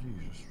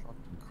 Jesus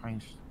fucking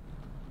Christ.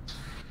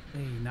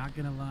 Hey, not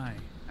gonna lie.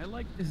 I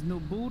like this new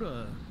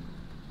Buddha.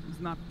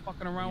 He's not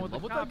fucking around with the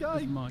love with cops that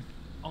guy? as much.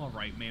 All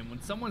right, man.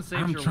 When someone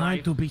saves I'm your trying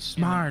life to be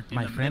smart, in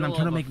my the friend. I'm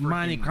middle trying to of a make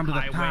money, freaking come to the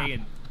top. highway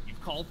and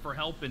you've called for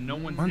help and no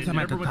one's Once and I'm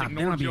at the everyone's top, then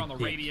ignored I'll be you a on the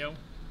dick. radio.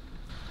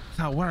 That's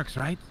how it works,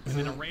 right?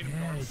 In a random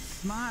Yeah, car. it's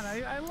smart.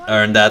 I like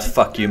Earn that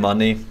fuck you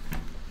money.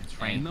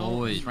 It's right, no,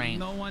 boys. Right.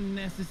 no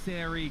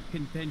unnecessary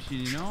contention,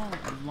 you know?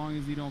 As long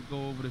as you don't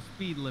go over the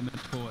speed limit,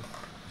 of course.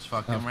 It's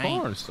fucking Of right.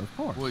 course, of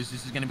course. Boys,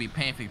 this is gonna be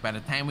perfect. By the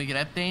time we get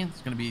up there,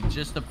 it's gonna be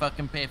just the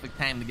fucking perfect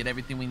time to get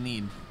everything we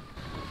need.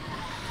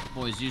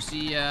 Boys, you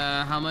see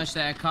how much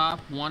that cop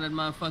wanted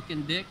my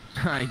fucking dick?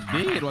 I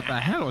did. What the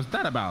hell was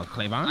that about,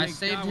 Clavon? I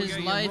saved his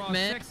life,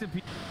 man.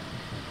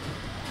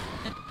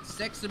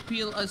 sex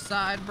appeal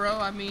aside, bro,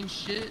 I mean,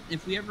 shit,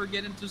 if we ever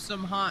get into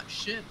some hot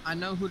shit, I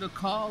know who to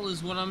call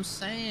is what I'm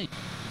saying.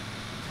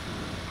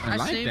 I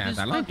like saved that. his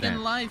I like fucking that.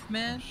 life,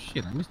 man.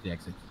 Shit, I missed the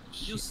exit.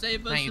 You'll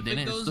save us No, you if didn't.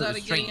 it goes It's out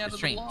of straight, getting out of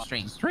straight, the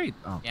law. Straight.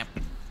 Oh. Yep.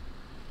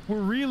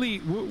 We're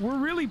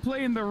really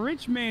playing the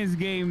rich man's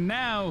game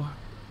now,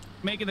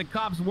 making the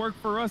cops work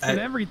for us and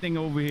everything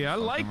over here. I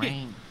like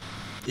it.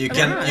 You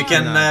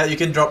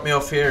can drop me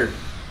off here.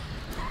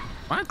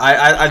 What?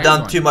 I've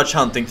done too much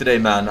hunting today,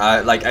 man.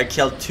 I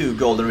killed 2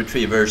 golden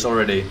retrievers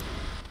already.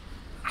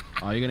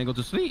 Are you gonna go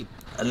to sleep?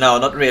 No,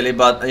 not really,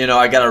 but you know,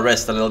 I gotta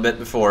rest a little bit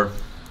before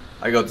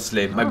I go to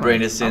sleep. My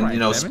brain is in, you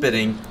know,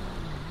 spinning.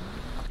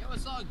 Yo,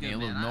 it's all good, Yeah,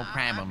 man. no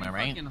problem, I'm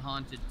right? fucking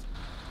haunted.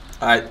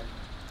 Alright.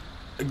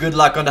 Good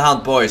luck on the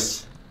hunt,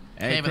 boys.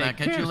 Hey, but I'll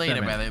catch you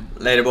later, brother.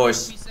 Later,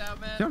 boys. Peace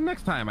out, man. Till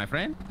next time, my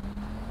friend.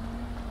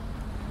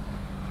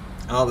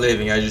 I'm not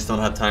leaving, I just don't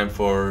have time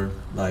for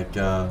like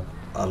a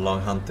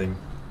long hunting.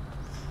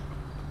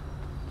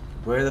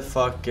 Where the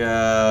fuck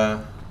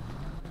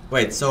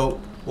wait, so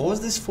what was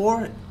this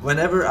for?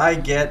 Whenever I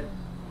get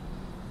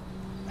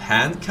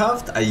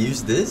handcuffed, I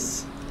use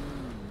this?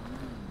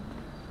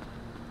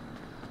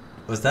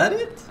 Was that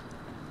it?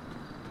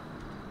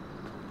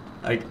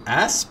 Like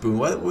ass spoon,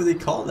 what would they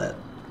call that?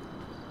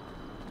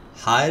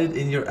 Hide it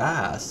in your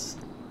ass.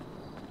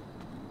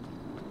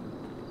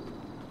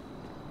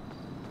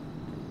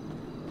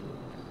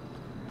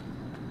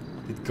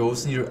 It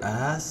goes in your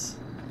ass?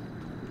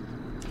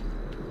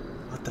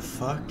 What the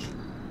fuck?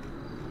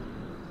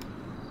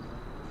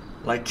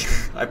 Like,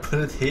 I put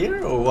it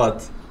here or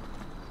what?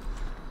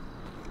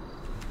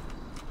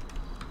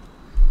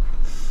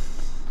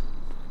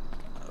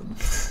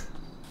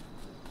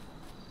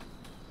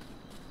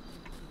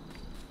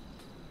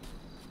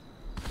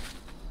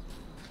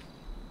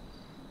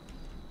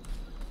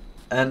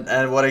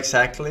 And what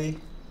exactly?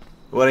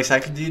 What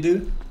exactly do you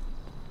do?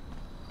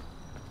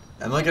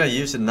 I'm not gonna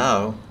use it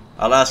now.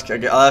 I'll ask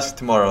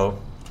tomorrow.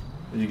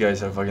 You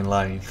guys are fucking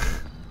lying.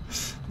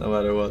 No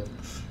matter what.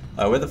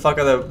 Where the fuck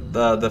are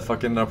the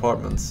fucking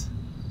apartments?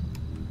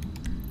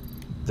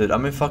 Dude,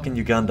 I'm in fucking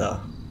Uganda.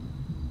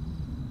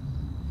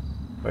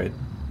 Wait.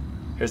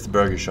 Here's the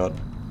burger shot.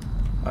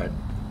 Alright.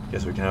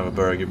 Guess we can have a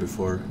burger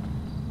before.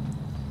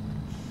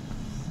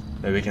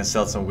 Maybe we can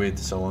sell some weed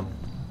to someone.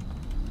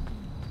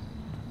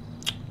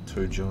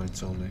 2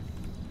 joints only.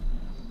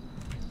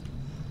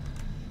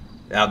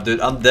 Yeah, dude,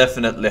 I'm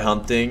definitely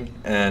hunting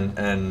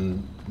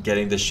and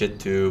getting the shit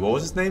to, what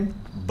was his name?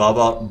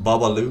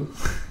 Babalu.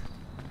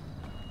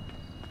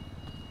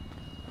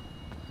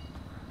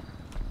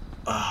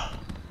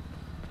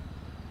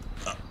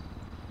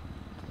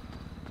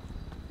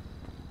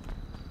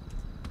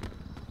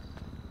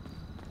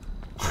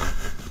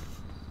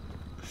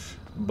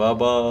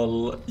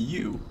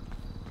 Babalu.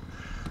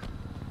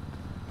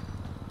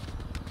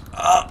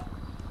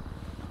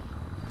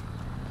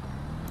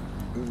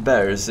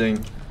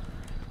 Embarrassing.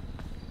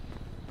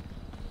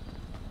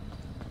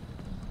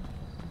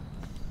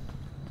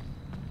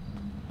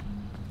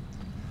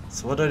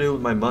 So what do I do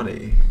with my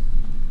money?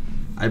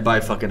 I buy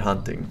fucking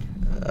hunting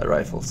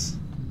rifles.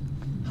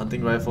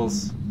 Hunting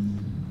rifles.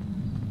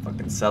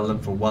 Fucking sell them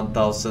for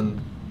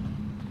 1,000.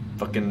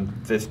 Fucking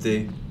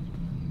 50.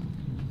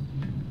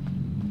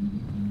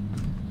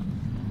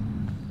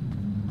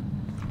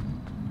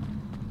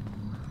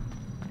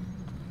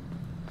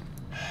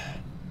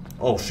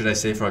 Oh, should I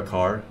save for a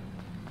car?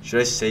 Should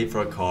I save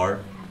for a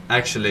car?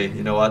 Actually,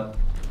 you know what?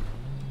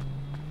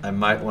 I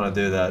might want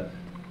to do that.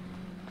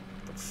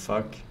 The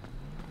fuck?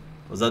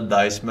 Was that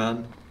Dice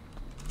Man?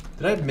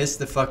 Did I miss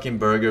the fucking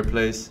burger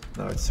place?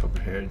 No, it's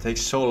over here. It takes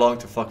so long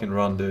to fucking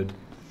run, dude.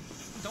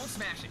 Don't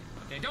smash it,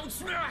 okay? Don't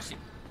smash it!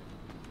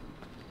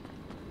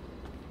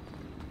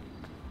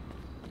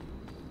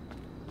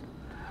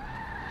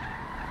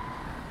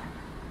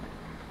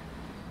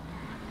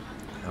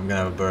 I'm gonna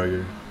have a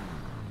burger.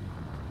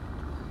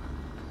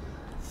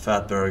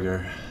 Fat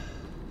burger.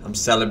 I'm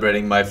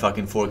celebrating my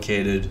fucking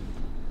 4K, dude.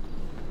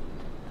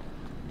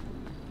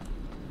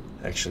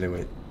 Actually,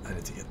 wait. I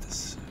need to get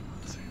this.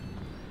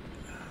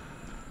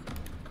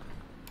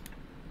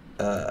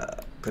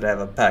 Could I have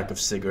a pack of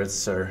cigarettes,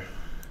 sir?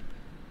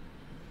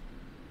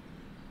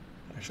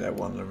 Actually, I have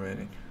 1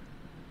 remaining.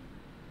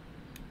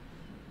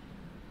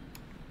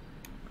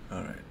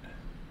 Alright.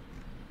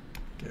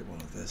 Get 1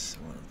 of this,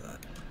 1 of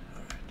that.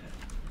 Alright.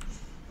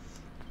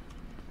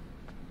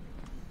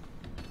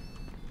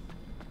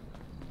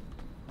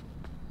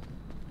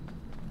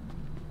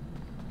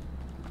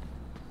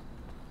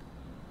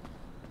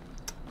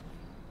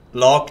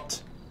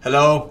 Locked.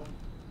 Hello?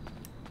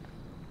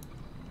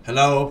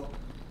 Hello?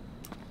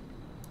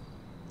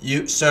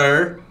 You,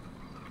 sir?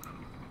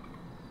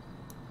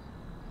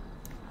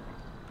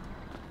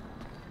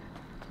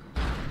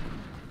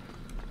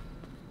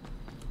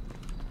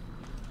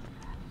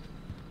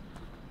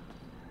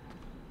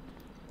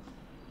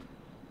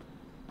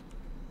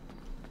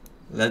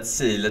 Let's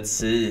see, let's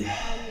see.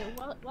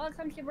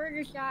 Welcome to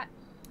Burger Shot.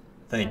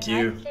 Thank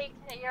you.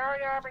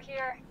 You're over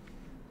here.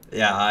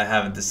 Yeah, I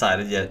haven't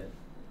decided yet.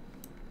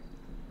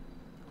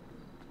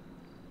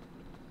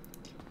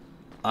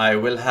 I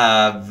will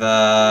have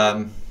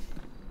Welcome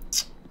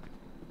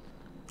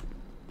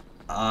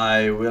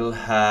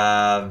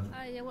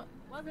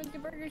to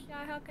Burger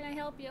Shot. How can I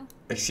help you?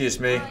 Excuse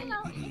me.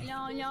 No.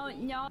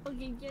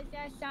 You get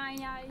that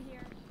sign out of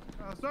here.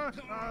 Sir,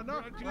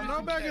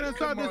 no begging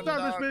inside the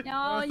establishment.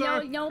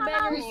 No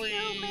begging.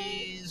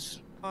 Please,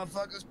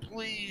 motherfuckers,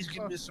 please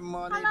give me some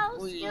money, Hello,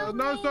 please.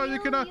 excuse sir,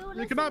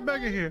 you cannot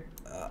beg in here.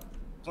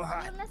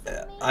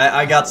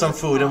 I got some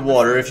food and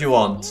water if you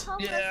want.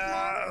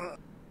 Yeah.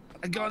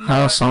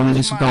 House on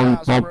this going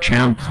pop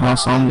champ,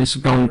 house on this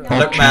going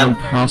pop champ,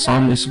 house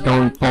on this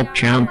going pop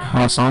champ,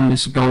 house on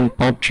this going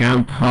pop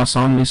champ, house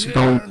on this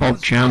going pop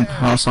champ,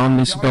 house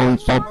on this going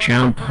pop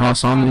champ,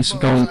 house on this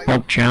going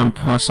pop champ,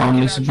 house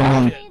on this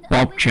going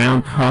pop champ,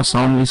 house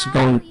on this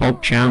going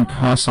pop champ,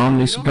 house on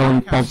this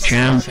going pop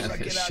champ.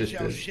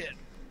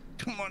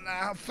 Come on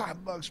now,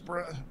 $5,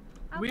 bro.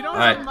 We don't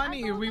Alright. have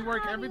money. We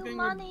work everything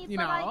with, you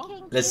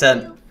know.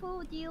 Listen.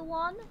 Food you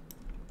want?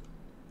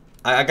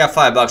 I got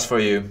 $5 for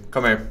you.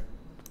 Come here.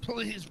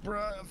 Please,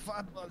 bro,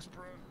 $5, bro.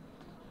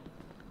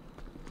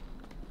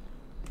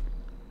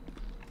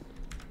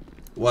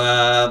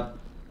 Well,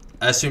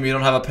 I assume you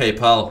don't have a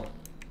PayPal.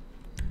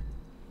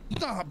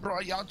 Nah,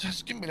 bro, y'all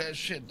just give me that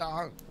shit,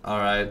 dog. All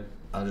right,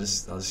 I'll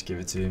just give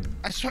it to you.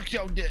 I suck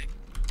your dick.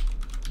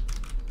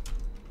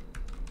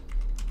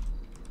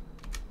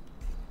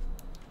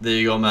 There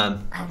you go,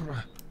 man.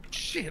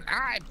 Shit,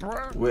 alright,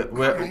 bro.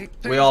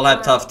 We all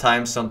had tough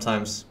times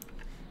sometimes.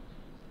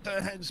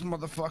 Thanks,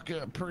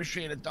 motherfucker.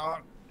 Appreciate it,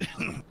 dog.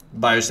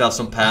 Buy yourself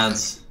some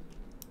pants.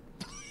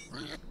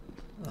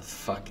 Oh,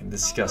 fucking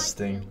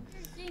disgusting.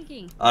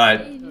 All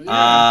right.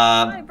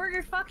 My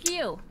burger, fuck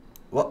you.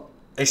 What?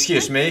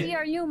 Excuse me.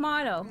 Your new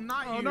motto.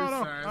 Not you,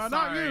 no, sir. not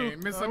Sorry. you.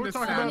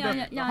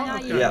 Misunderstanding. No,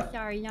 not you. Yeah.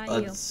 Sorry, not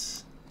you.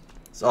 It's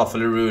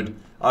awfully rude.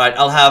 All right,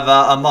 I'll have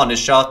a money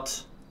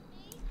shot.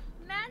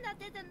 Manda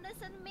didn't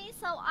listen to me,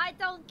 so I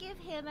don't give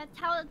him a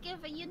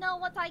you know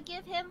what I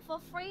give him for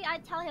free? I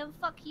tell him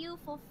fuck you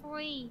for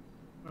free.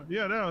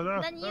 Yeah, no.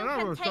 Then you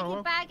can take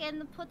it back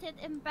and put it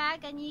in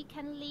bag and you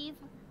can leave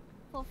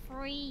for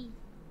free.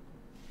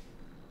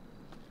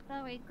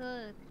 Very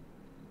good.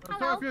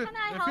 Hello, can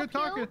I help if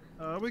you're talking,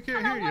 we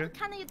can't hear you. What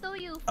can I do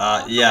you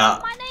for? Yeah.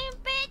 My name,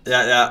 bitch.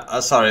 Yeah.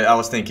 Sorry, I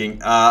was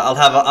thinking. I'll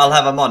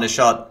have a money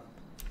shot.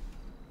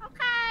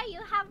 Okay,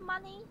 you have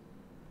money.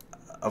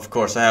 Of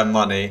course, I have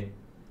money.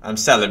 I'm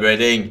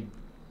celebrating.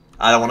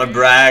 I don't want to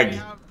brag,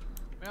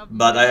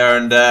 but I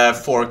earned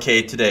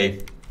 4K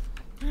today.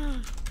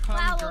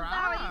 Wow, very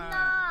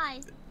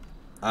nice.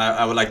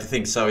 I would like to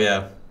think so,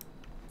 yeah.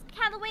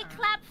 Can we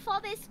clap for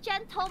this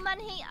gentleman?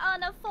 He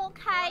earned a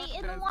 4K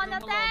in one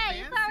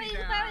day. Very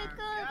good. Very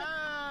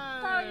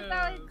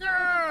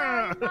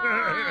good. Very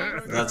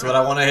nice. That's what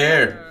I want to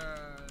hear.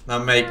 Now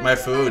make my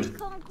food.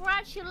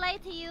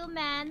 Congratulate you,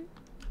 man.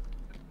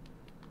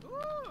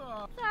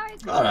 Very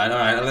good. All right,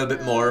 a little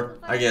bit more,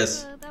 I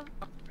guess.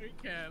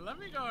 Okay, let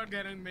me go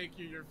ahead and make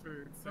you your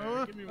food.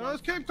 So give me one.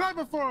 Let's keep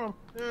clapping for him.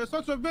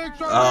 Such a big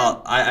shot.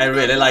 Oh, I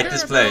really like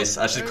this place.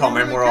 I should come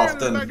here more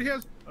often.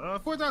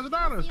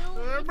 $4,000.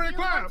 Everybody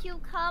clap. If you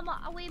come,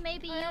 we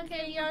maybe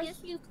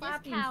you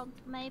discount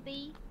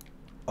maybe.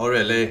 Oh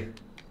really?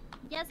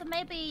 Yes,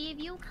 maybe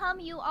if you come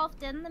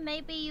often,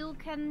 maybe you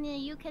can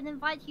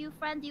invite your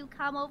friend. You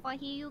come over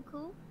here. You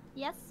cool?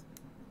 Yes.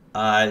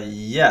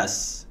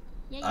 Yes.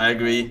 Yeah, I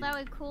agree.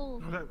 Very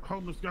cool. That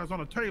homeless guy's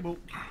on a table.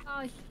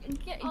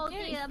 Oh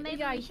dear,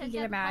 maybe we should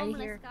get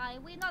homeless guy.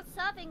 We're not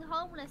serving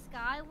homeless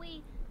guy.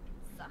 We.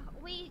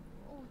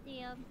 Oh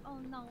dear. Oh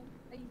no.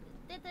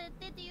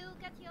 Did you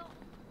get your?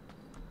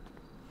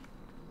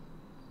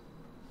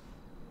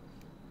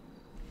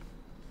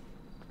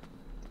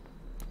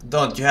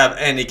 Don't you have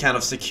any kind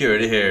of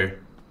security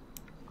here?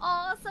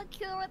 Oh,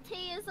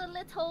 security is a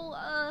little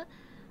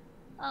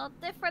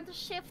different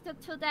shift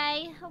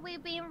today.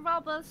 We've been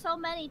robbed so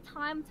many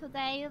times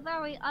today.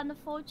 Very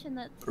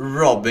unfortunate.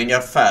 Robbing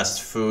a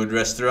fast food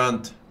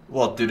restaurant.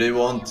 What do they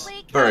want?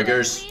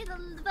 Burgers.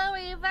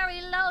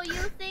 Very low.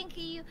 You think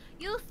you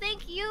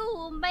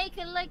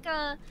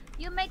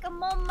make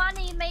more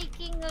money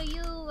making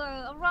you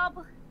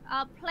rob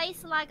a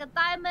place like a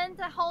diamond,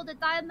 hold a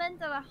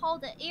diamond,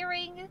 hold an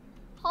earring,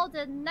 hold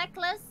a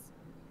necklace.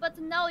 But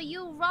no,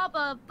 you rob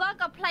a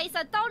burger place.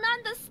 I don't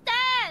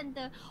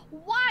understand.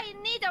 Why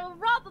need to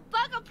rob a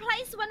burger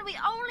place when we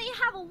only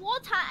have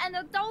water and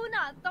a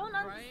donut? Don't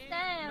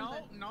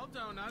understand. No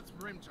donuts,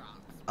 rim chops.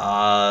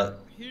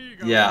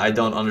 Yeah, I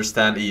don't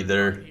understand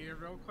either. Here,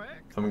 real quick.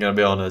 If I'm gonna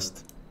be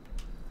honest.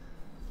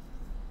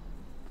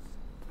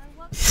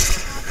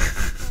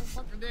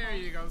 There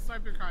you go.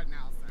 Swipe your card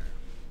now,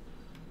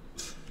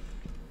 sir.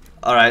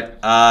 Alright,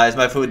 is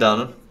my food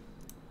done?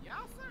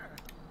 Yeah, sir.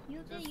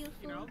 You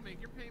know,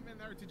 make your payment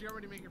there. Did you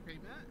already make your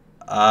payment?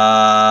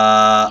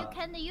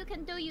 You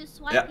can do your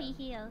swipey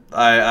here.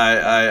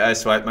 I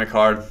swiped my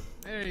card.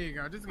 There you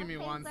go. Just give me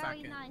 1 second.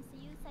 Very nice.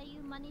 You say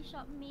you money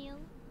shop meal.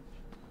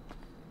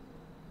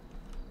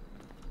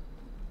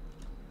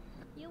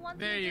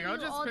 There you go.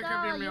 Just pick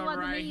up your meal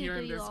right here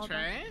in this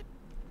tray.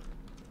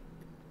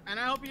 And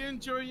I hope you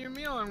enjoy your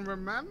meal. And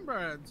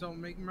remember, don't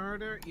make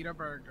murder, eat a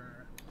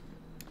burger.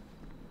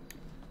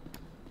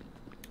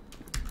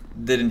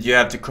 Didn't you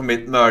have to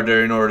commit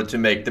murder in order to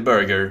make the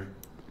burger?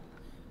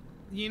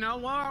 You know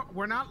what?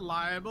 We're not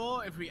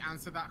liable if we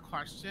answer that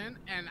question,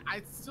 and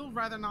I'd still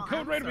rather not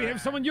Code Red, we answer.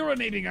 have someone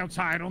urinating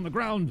outside on the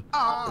ground. The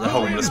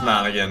homeless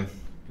man again.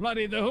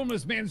 Bloody, the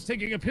homeless man's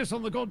taking a piss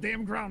on the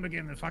goddamn ground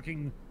again. The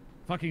fucking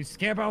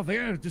scab out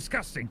there.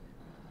 Disgusting.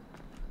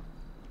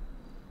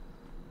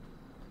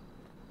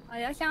 Oh,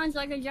 that sounds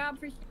like a job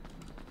for... You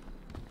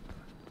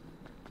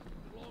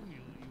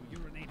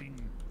urinating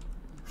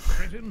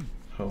cretin.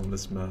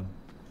 Homeless man.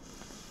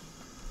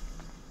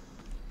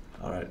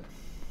 Alright.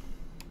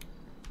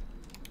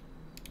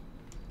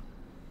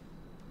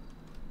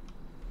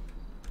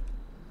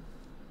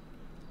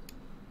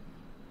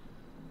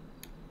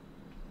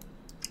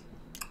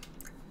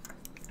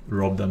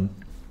 Rob them.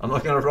 I'm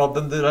not gonna rob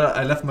them, dude.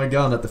 I left my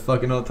gun at the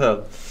fucking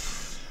hotel.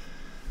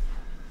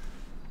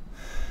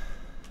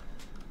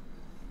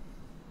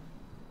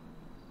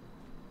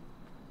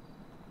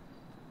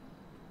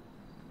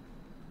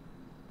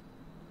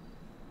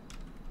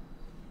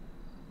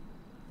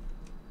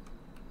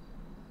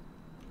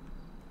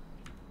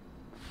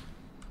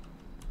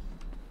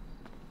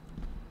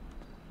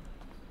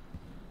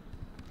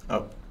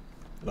 Oh,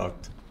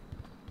 locked.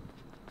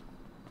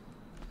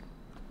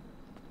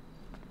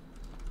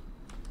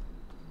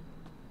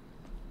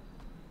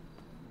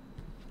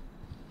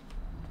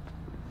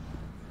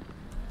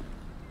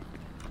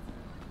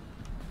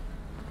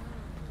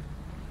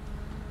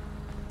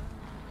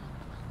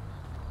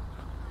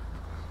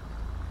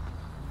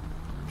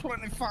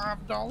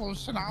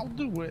 $25 and I'll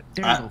do it.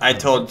 I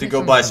told you to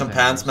go buy some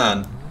pants,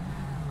 man.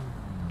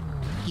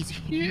 He's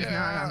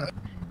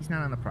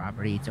not on the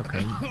property. It's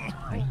okay.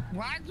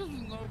 Why does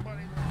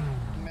nobody,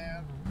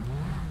 man?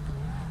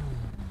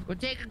 We'll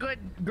take a good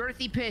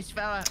girthy piss,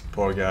 fella.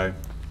 Poor guy.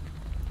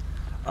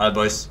 Alright,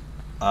 boys.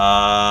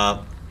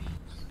 I'm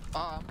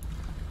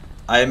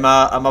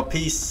a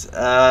peace,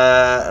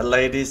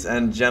 ladies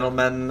and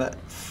gentlemen,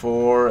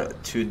 for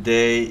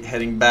today.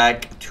 Heading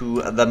back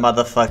to the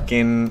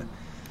motherfucking...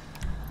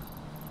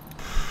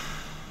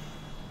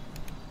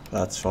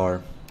 That's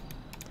far.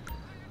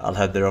 I'll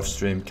head there off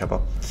stream,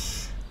 Kappa.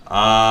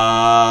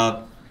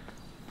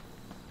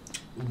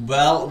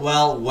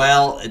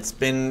 Well, it's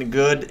been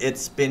good.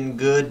 It's been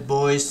good,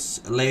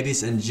 boys,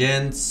 ladies and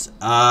gents.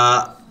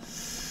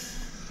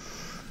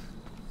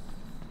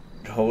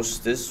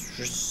 Host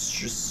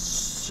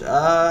this.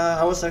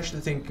 I was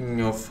actually thinking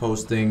of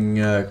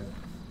hosting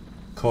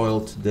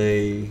Coil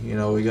today. You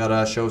know, we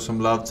gotta show some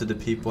love to the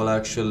people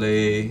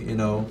actually, you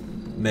know,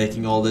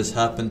 making all this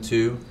happen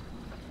too.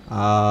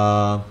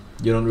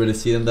 You don't really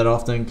see them that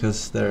often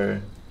because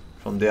they're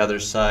from the other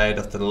side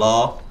of the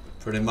law,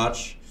 pretty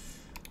much.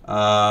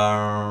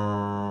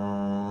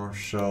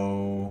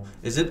 So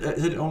is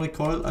it only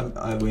Coil?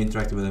 We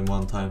interacted with him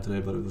one time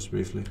today, but it was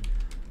briefly.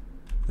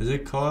 Is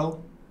it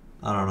Coil?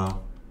 I don't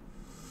know.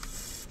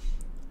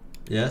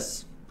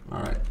 Yes. All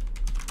right.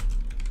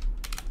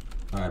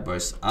 All right,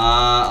 boys.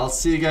 I'll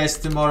see you guys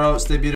tomorrow. Stay beautiful.